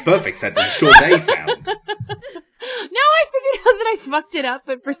 now it makes perfect sense. It's a short A sound. No, I figured out that I fucked it up,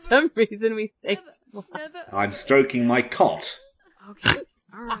 but for some reason we say twat. I'm stroking my cot. Okay,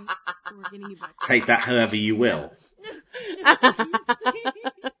 alright. We're getting you back. Take that however you will.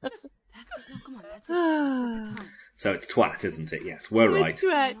 So it's twat, isn't it? Yes, we're right.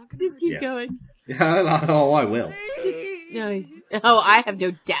 Twat. Just keep Yeah. going. Oh, I will. No. Oh, I have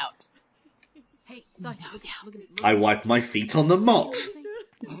no doubt. Hey, no doubt. Look at this. I wipe my feet on the mott.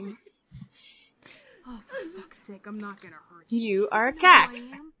 Oh, for fuck's sake, I'm not gonna hurt you. You are a cack.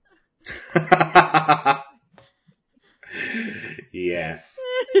 Yes.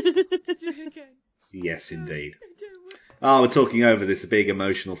 Yes, indeed. Oh, we're talking over this big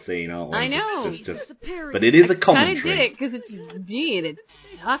emotional scene, aren't we? I know. It's just, but it is a commentary. I kind of did it because it's me and it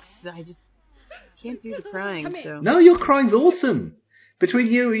sucks. I just can't do the crying. So No, your crying's awesome.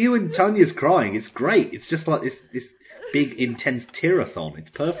 Between you and Tanya's crying, it's great. It's just like this big, intense tear-a-thon. It's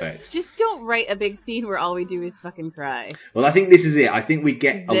perfect. just don't write a big scene where all we do is fucking cry. Well, I think this is it. I think we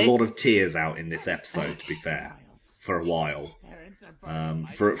get a lot of tears out in this episode, to be fair, for a while.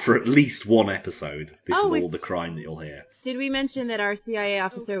 For at least one episode. This is all the crying that you'll hear. Did we mention that our CIA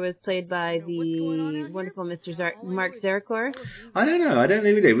officer was played by the wonderful Mr. Mark Zarakor? I don't know. I don't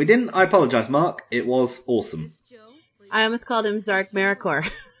think we did. We didn't. I apologise, Mark. It was awesome. I almost called him Zark Marikor.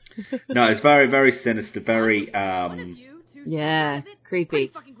 No, it's very, very sinister. Very, yeah,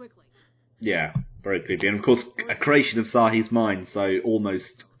 creepy. yeah, very creepy. And of course, a creation of Sahi's mind, so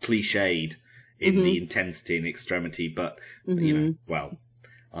almost cliched in the intensity and extremity, but, you know, well,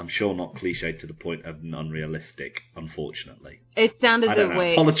 I'm sure not cliched to the point of unrealistic, unfortunately. It sounded I don't the know.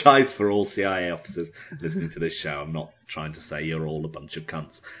 way... Apologise for all CIA officers listening to this show. I'm not trying to say you're all a bunch of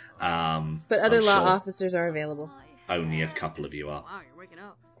cunts. But other I'm law sure officers are available. only a couple of you are. Wow, you're waking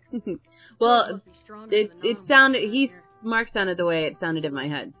up. Well, it sounded... Mark sounded the way it sounded in my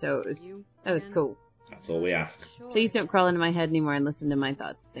head, so that was cool. That's all we ask. Please don't crawl into my head anymore and listen to my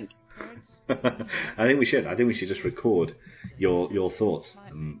thoughts. Thank you. I think we should. I think we should just record your thoughts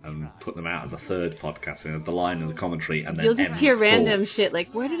and put them out as a third podcast, you know, the line and the commentary, and then You'll just end hear thought. random shit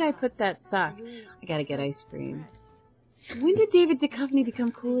like, where did I put that sock? I gotta get ice cream. When did David Duchovny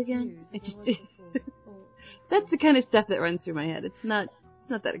become cool again? It just that's the kind of stuff that runs through my head. It's not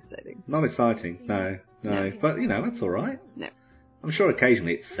that exciting. Not exciting. No. But you know, that's all right. No. I'm sure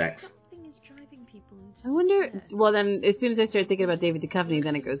occasionally it's sex. I wonder. Well, then as soon as I start thinking about David Duchovny,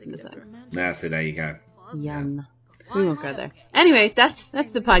 then it goes into sex. Yeah, so there you go. Yum. We won't go there. Anyway, that's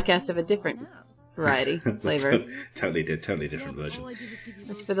the podcast of a different variety flavor. Totally different version.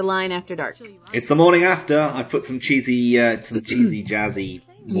 That's for the line after dark. It's the morning after. I put some cheesy jazzy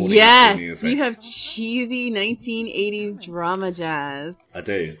morning Yes, after music. you have cheesy 1980s drama jazz. I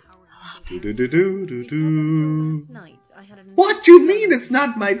do. What do you mean it's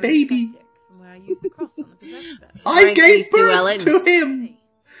not my baby? I gave birth to him.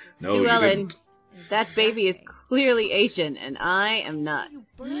 No, Sue you Ellen, didn't. that baby is clearly Asian, and I am not.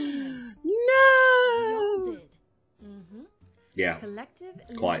 No. Yeah,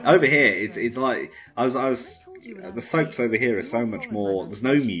 quite. Over here, it's like I was. The soaps over here are so much more. There's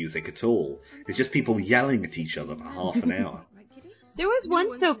no music at all. It's just people yelling at each other for half an hour. There was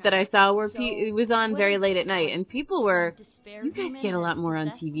one soap that I saw where it was on very late at night, and people were, you guys get a lot more on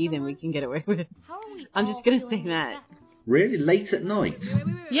TV than we can get away with. I'm just going to say that. Really, late at night?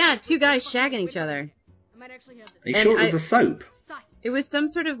 Yeah, 2 guys shagging each other. Are you sure it was a soap? It was some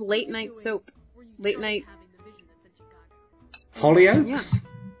sort of late night soap. Late night. Hollyoaks? Yeah.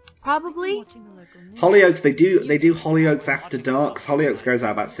 Probably. Hollyoaks, they do Hollyoaks after dark. Hollyoaks goes out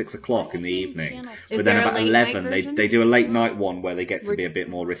about 6 o'clock in the evening. But then about 11, they do a late night one where they get to be a bit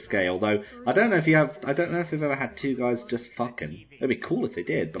more risque. Although I don't know if you've ever had 2 guys just fucking. It'd be cool if they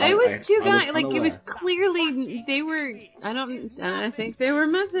did. But it was 2 guys. Like it was clearly they were. I think they were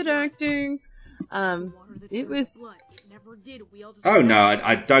method acting. It was never did. We all just Oh no,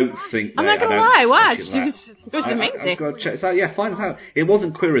 I don't think. I'm they- not gonna I don't lie, watch. think It was that- amazing. I've got to check. So yeah, find out. It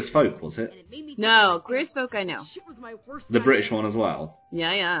wasn't Queer as Folk, was it? and it made me No, think Queer as Folk I know. shit was my worst The nightmare. British one as well.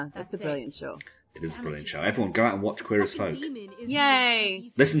 Yeah, that's a brilliant show. It is a brilliant show. Everyone, go out and watch Queer as Folk. Demon is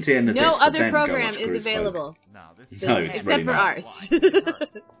Yay! Listen to the end of No this, but other then go program watch Queer is as Folk. available. No, this No, it's except really for not. ours. only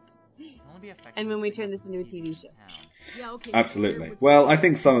be affected And when we turn this into a TV show. Yeah, okay. Absolutely. Well, I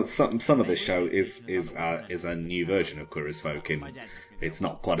think some of this show is a new version of Queer as Folk. And it's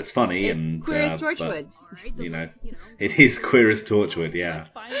not quite as funny and Queer as but, Torchwood. you know, it is Queer as Torchwood. Yeah.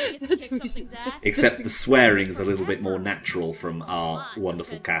 Except the swearing is a little bit more natural from our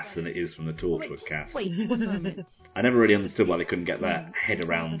wonderful cast than it is from the Torchwood cast. Wait, one moment. I never really understood why they couldn't get their head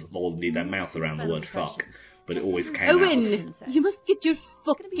around or need their mouth around the word fuck, but it always came out. Owen, you must get your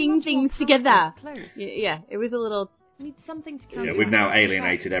fucking things together. Yeah, it was a little. Need something to Yeah, counteract we've now the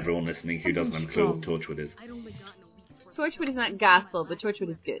alienated everyone listening who doesn't have a clue what Torchwood is. I'd only got no weeks worth. Torchwood is not gospel, but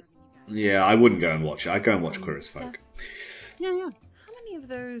Torchwood is good. Yeah, I wouldn't go and watch it. I'd go and watch Queer as Folk. Yeah. How many of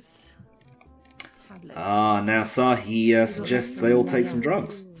those tablets? Now Sahi suggests they all take some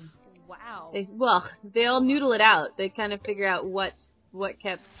drugs. Wow. They all noodle it out. They kind of figure out what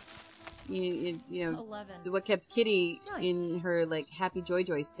kept you know 11. what kept Kitty in her like happy joy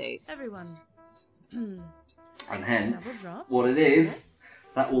state. Everyone. And hence, Double drop. what it is,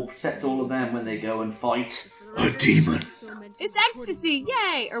 that will protect all of them when they go and fight a demon. It's ecstasy,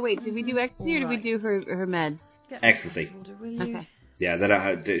 yay! Or wait, did we do ecstasy or did we do her meds? Get Ecstasy. this order, will you? Okay, Yeah, they don't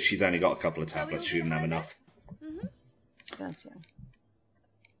have, she's only got a couple of tablets. She didn't have enough. gotcha.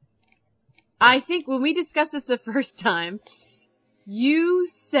 I think when we discussed this the first time, you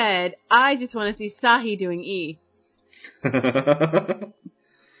said, I just want to see Sahi doing E.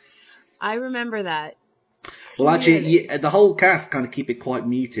 I remember that. Well, actually, the whole cast kind of keep it quite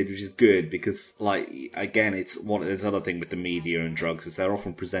muted, which is good because, like, again, it's one. There's another thing with the media and drugs is they're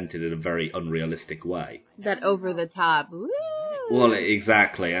often presented in a very unrealistic way. That over the top. Woo! Well,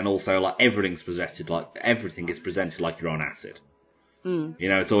 exactly, and also like everything is presented like you're on acid. Mm. You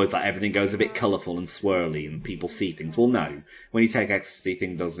know, it's always like everything goes a bit colourful and swirly, and people see things. Well, no, when you take ecstasy,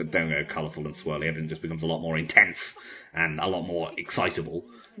 things don't go colourful and swirly. Everything just becomes a lot more intense and a lot more excitable.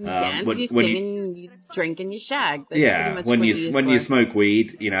 Dance, you when sing, you drink, and you shag. That's Yeah, pretty much when what you use when you for. smoke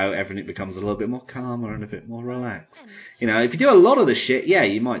weed, you know, everything becomes a little bit more calmer and a bit more relaxed. You know, if you do a lot of the shit, yeah,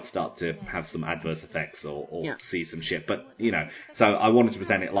 you might start to have some adverse effects or Yeah. see some shit. But, you know, so I wanted to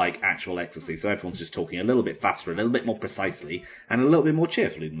present it like actual ecstasy, so everyone's just talking a little bit faster, a little bit more precisely, and a little bit more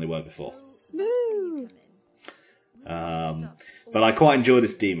cheerfully than they were before. Woo! But I quite enjoy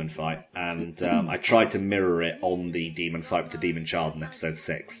this demon fight, and I tried to mirror it on the demon fight with the demon child in episode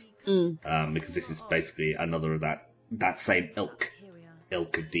 6. Because this is basically another of that same ilk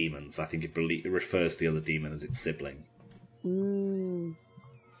of demons. I think it refers to the other demon as its sibling. You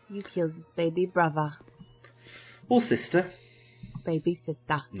killed his baby brother. Or sister. Baby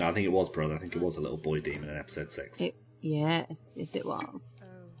sister. No, I think it was brother. I think it was a little boy demon in episode 6. Yes, it was.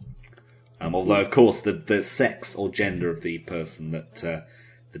 Although, of course, the sex or gender of the person that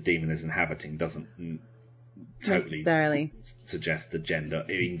the demon is inhabiting doesn't totally Necessarily. suggest the gender.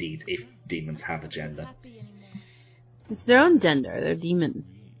 Indeed, if demons have a gender. It's their own gender. They're demon.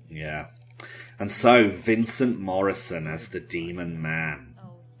 Yeah. And so, Vincent Morrison as the Demon Man.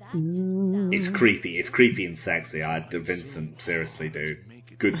 It's creepy. It's creepy and sexy. Vincent, seriously, dude.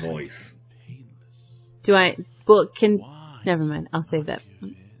 Good voice. Do I... Well, Never mind. I'll save that.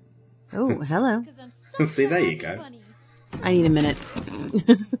 Oh, hello. See, there you go. I need a minute. As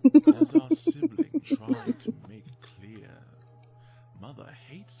our sibling tried to make clear, Mother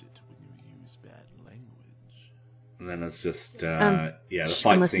hates it when you use bad language. And then it's just, the I'm fight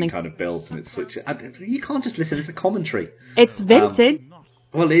scene listening. kind of builds and it switches. You can't just listen, it's a commentary. It's Vincent.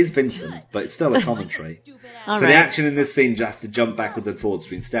 Well, it is Vincent, but it's still a commentary. All So right. the action in this scene just to jump backwards and forwards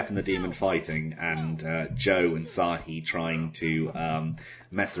between Stefan the Demon fighting and Joe and Sahi trying to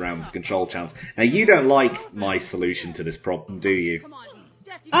mess around with the control channels. Now, you don't like my solution to this problem, do you?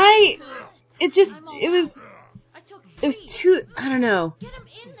 It was too, I don't know. Get him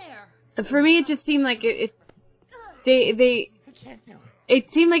in there. For me, it just seemed like it seemed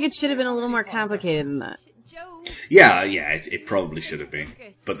like it should have been a little more complicated than that. Joe. Yeah, it probably should have been.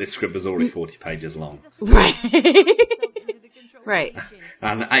 But this script was already 40 pages long. Right. Right.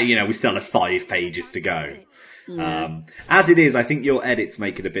 And, we still have 5 pages to go. Yeah. As it is, I think your edits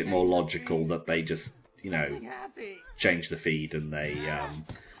make it a bit more logical that they just, change the feed and they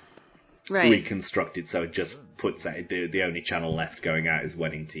reconstructed, so it just puts out the only channel left going out is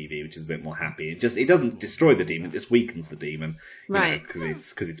wedding TV, which is a bit more happy. It doesn't destroy the demon, it just weakens the demon, right?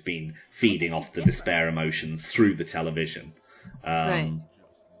 Because it's been feeding off the despair emotions through the television, Right.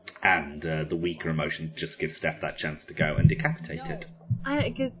 and the weaker emotion just gives Steph that chance to go and decapitate it.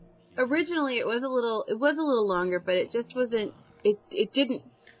 Because originally it was a little longer, but it just wasn't. It didn't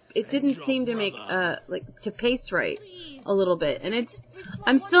seem to make to pace right a little bit, and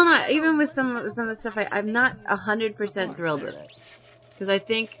I'm still not, even with some of the stuff, I'm not 100% thrilled with it, because I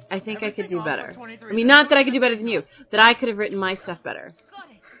think I could do better. I mean, not that I could do better than you, that I could have written my stuff better.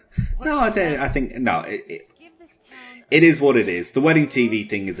 No, I think no. It is what it is. The wedding TV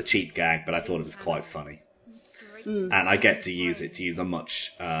thing is a cheap gag, but I thought it was quite funny, and I get to use a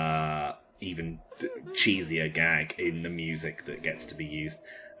much even cheesier gag in the music that gets to be used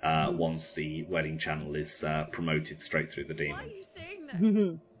once the wedding channel is promoted straight through the demon.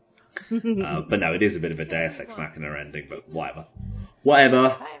 But no, it is a bit of a Deus Ex Machina ending, but whatever.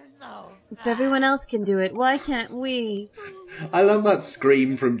 If everyone else can do it, why can't we? I love that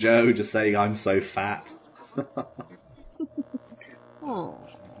scream from Joe just saying, "I'm so fat." Oh.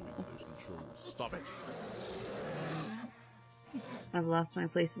 Stop it. I've lost my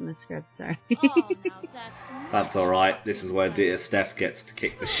place in the script, sorry. That's alright, this is where dear Steph gets to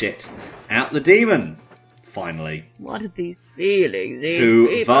kick the shit out the demon, finally. What are these feelings?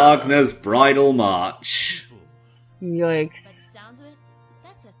 To Wagner's Bridal March. Yikes. By the sounds of it,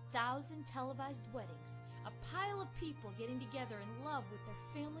 that's 1,000 televised weddings. A pile of people getting together in love with their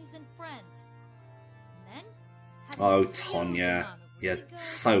families and friends. And then... Oh, Tonya, you're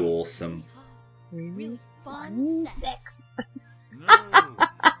so awesome. Really fun sex.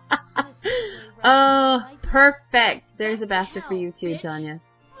 Oh, perfect. There's a BAFTA for you too, Tanya.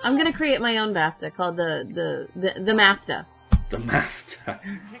 I'm gonna create my own BAFTA called the MAFTA. The master.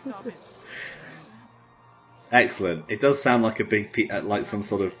 Excellent. It does sound like a big, like some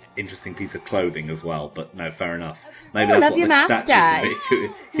sort of interesting piece of clothing as well. But no, fair enough. Maybe that's what the statue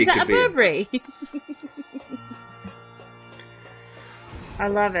could be. Is that a Burberry? I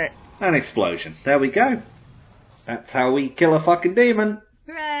love it. An explosion. There we go. That's how we kill a fucking demon.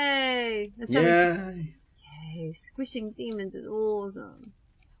 Hooray! That's Yay. Yay! Squishing demons is awesome.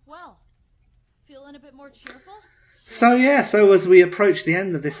 Well, feeling a bit more cheerful? So as we approach the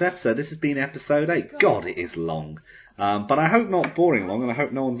end of this episode, this has been episode 8. God, it is long. But I hope not boring long, and I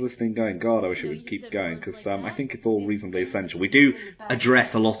hope no one's listening going, God, I wish it would keep going, because I think it's all reasonably essential. We do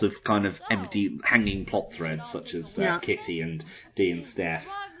address a lot of kind of empty, hanging plot threads, such as Kitty and Dee and Steph,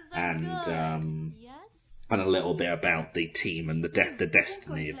 and a little bit about the team and the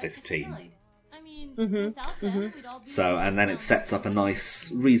destiny of this team. So, and then it sets up a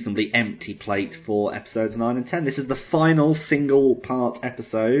nice, reasonably empty plate for episodes 9 and 10. This is the final single-part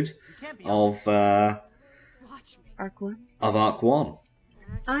episode of Arc 1. Of Arc 1.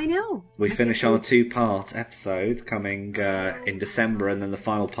 I know. We finish on a 2-part episode coming in December, and then the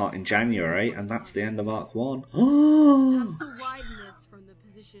final part in January, and that's the end of Arc 1.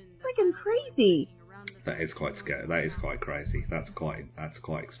 Freaking crazy. That is quite scary. That is quite crazy. That's quite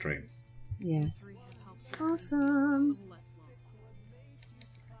extreme. Yes. Awesome.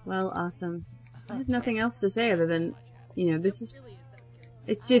 Well, awesome. I have nothing else to say other than, it's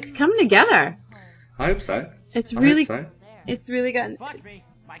coming together. I hope so. It's really gotten. I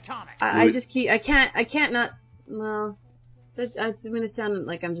can't not. Well, I'm going to sound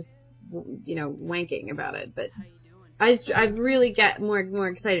like I'm just, wanking about it, but I really get more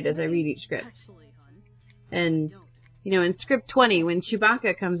excited as I read each script. And, in script 20, when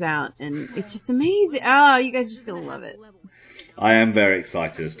Chewbacca comes out, and it's just amazing. Oh, you guys are just going to love it. I am very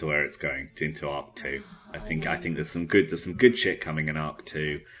excited as to where it's going into Arc 2. I think there's some good shit coming in Arc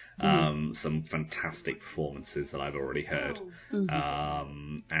 2. Some fantastic performances that I've already heard.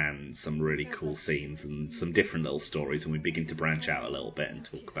 And some really cool scenes and some different little stories, and we begin to branch out a little bit and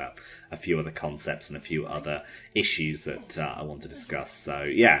talk about a few other concepts and a few other issues that I want to discuss. So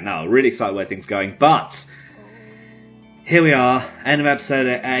really excited where things are going, but here we are, end of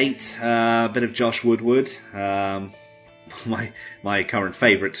episode 8, a bit of Josh Woodward, my current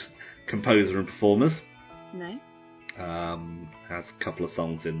favourite composer and performers. Nice. Has a couple of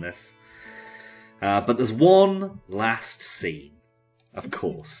songs in this. But there's one last scene. Of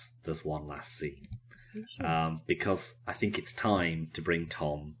course, there's one last scene. Because I think it's time to bring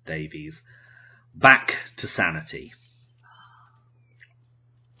Tom Davies back to sanity.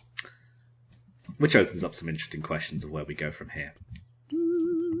 Which opens up some interesting questions of where we go from here.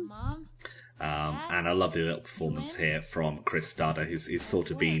 Mom? And a lovely little performance here from Chris Brittain, who's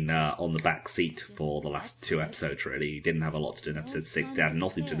sort of been on the back seat for the last 2 episodes, really. He didn't have a lot to do in episode 6, he had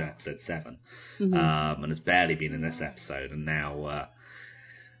nothing to do in episode 7, and has barely been in this episode, and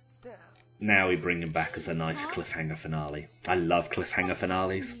now we bring him back as a nice cliffhanger finale. I love cliffhanger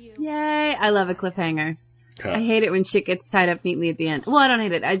finales. Yay! I love a cliffhanger. Kurt. I hate it when shit gets tied up neatly at the end. Well, I don't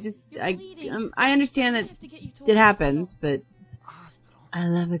hate it. I understand that it happens, but I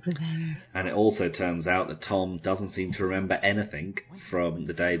love a cliffhanger. And it also turns out that Tom doesn't seem to remember anything from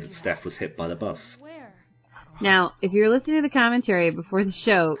the day that Steph was hit by the bus. Now, if you're listening to the commentary before the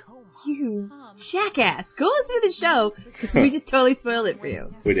show, you jackass, go listen to the show, because we just totally spoiled it for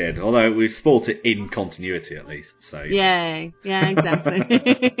you. We did, although we've spoiled it in continuity at least. So Yay. Yeah,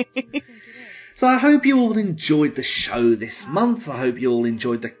 exactly. So I hope you all enjoyed the show this month. I hope you all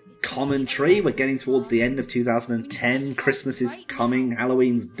enjoyed the commentary. We're getting towards the end of 2010. Christmas is coming.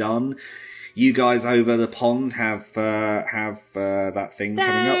 Halloween's done. You guys over the pond have that thing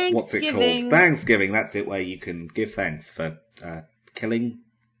coming up. What's it called? Thanksgiving. That's it, where you can give thanks for killing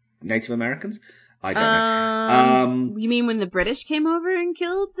Native Americans. I don't know. You mean when the British came over and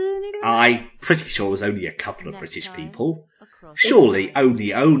killed the Native Americans? I'm pretty sure it was only a couple of British people. Surely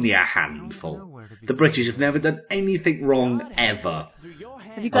only a handful. The British have never done anything wrong ever.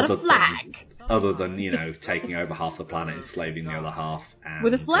 Have you got a flag? Other than, taking over half the planet, enslaving the other half. And,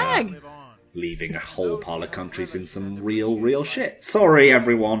 with a flag? Leaving a whole pile of countries in some real shit. Sorry,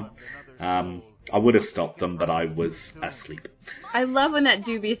 everyone. I would have stopped them, but I was asleep. I love when that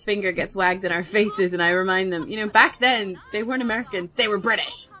dubious finger gets wagged in our faces, and I remind them, back then, they weren't Americans, they were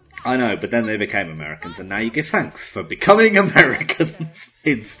British. I know, but then they became Americans, and now you give thanks for becoming Americans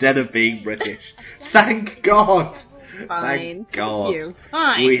instead of being British. Thank God! Fine. Thank God. You.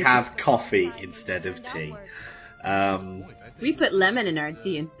 Fine. We have coffee instead of tea. We put lemon in our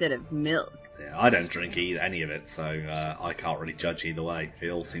tea instead of milk. Yeah, I don't drink any of it, so I can't really judge either way. It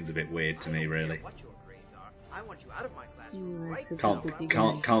all seems a bit weird to me, really.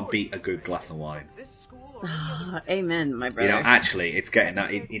 Can't beat a good glass of wine. Amen, my brother. Actually, it's getting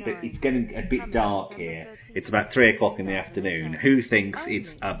a bit dark here. It's about 3:00 in the afternoon. Who thinks it's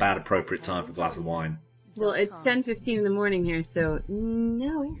about appropriate time for a glass of wine? Well, it's 10:15 in the morning here, so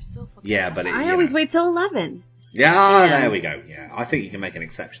no. Yeah, but I always wait till 11. Yeah, there we go. Yeah, I think you can make an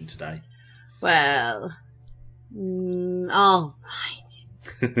exception today. Well, all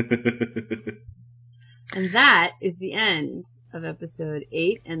right. And that is the end of episode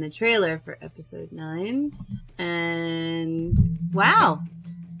 8 and the trailer for episode 9. And wow.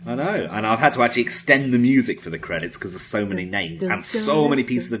 I know, and I've had to actually extend the music for the credits because there's so many names and so many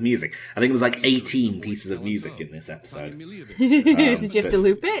pieces of music. I think it was like 18 pieces of music in this episode. Did you have to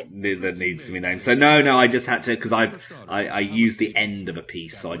loop it? That needs to be named. So no, I just had to, because I used the end of a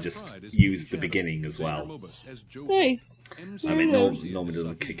piece, so I just used the beginning as well. Nice. I mean, normally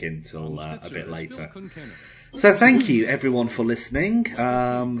doesn't kick in till a bit later. So thank you everyone for listening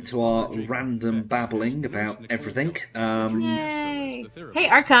to our random babbling about everything. Yay! Hey,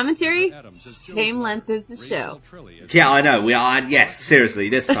 our commentary, same length as the show. Yeah, I know. We are. Yes, seriously,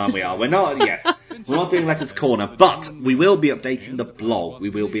 this time we are. We're not. Yes, we're not doing Letters Corner, but we will be updating the blog. We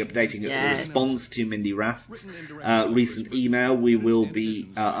will be updating it in response to Mindy Rast's recent email. We will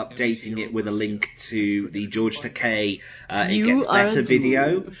be updating it with a link to the George Takei It Gets Better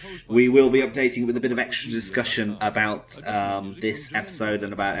video. We will be updating it with a bit of extra discussion about this episode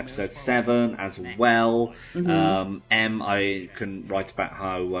and about episode 7 as well. I can write about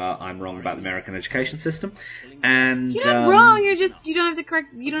how I'm wrong about the American education system, and you're not wrong. You don't have the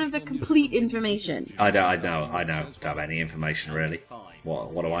correct. You don't have the complete information. I don't have any information really.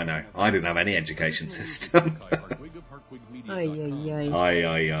 What do I know? I didn't have any education system. Aye.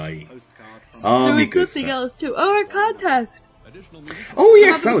 There was something else too. Oh, our contest. Oh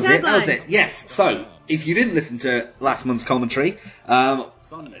yes, that was it. Yes. So if you didn't listen to last month's commentary, or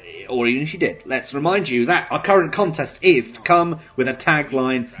even if you did, let's remind you that our current contest is to come with a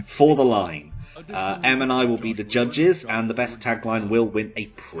tagline for the line. Em and I will be the judges, and the best tagline will win a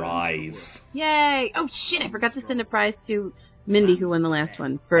prize. Yay! Oh shit! I forgot to send a prize to Mindy, who won the last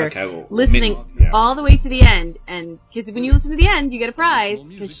one, for listening all the way to the end. And because when you listen to the end, you get a prize,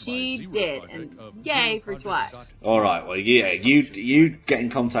 because she did. And yay for twat. All right, well, yeah, you get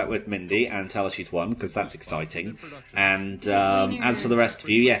in contact with Mindy and tell her she's won, because that's exciting. And as for the rest of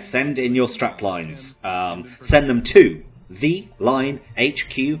you, yes, send in your strap lines. Send them to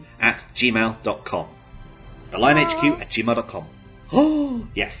thelineHQ@gmail.com. thelineHQ@gmail.com. Oh,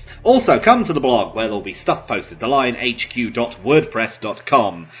 yes. Also, come to the blog where there'll be stuff posted,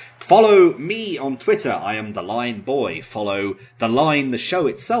 thelineHQ.wordpress.com. Follow me on Twitter. I am The Line Boy. Follow The Line, the show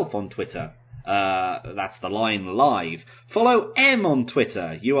itself, on Twitter That's The Line Live. Follow M on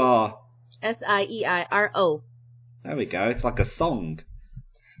Twitter. You are... Sieiro. There we go. It's like a song.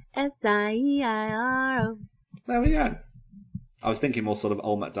 Sieiro. There we go. I was thinking more sort of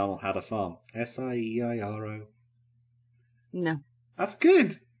Old MacDonald Had a Farm. Sieiro. No. That's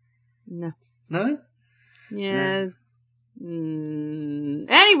good. No. No? Yeah.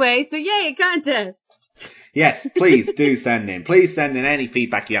 Anyway, so yay, a contest. Yes, please do send in. Please send in any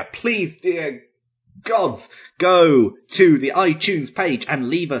feedback you have. Please, dear gods, go to the iTunes page and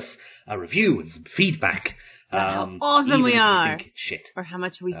leave us a review and some feedback. How awesome we are. Think it's shit. Or how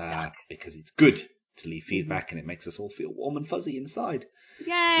much we suck. Because it's good to leave feedback and it makes us all feel warm and fuzzy inside.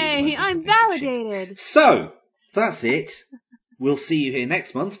 Yay, I'm validated. So, that's it. We'll see you here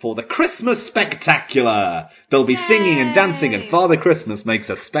next month for the Christmas Spectacular. There'll be singing and dancing, and Father Christmas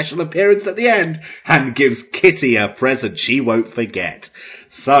makes a special appearance at the end and gives Kitty a present she won't forget.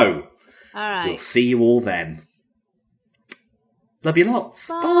 So, all right. We'll see you all then. Love you lots.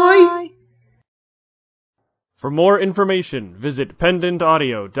 Bye. For more information, visit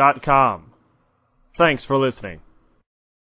pendantaudio.com. Thanks for listening.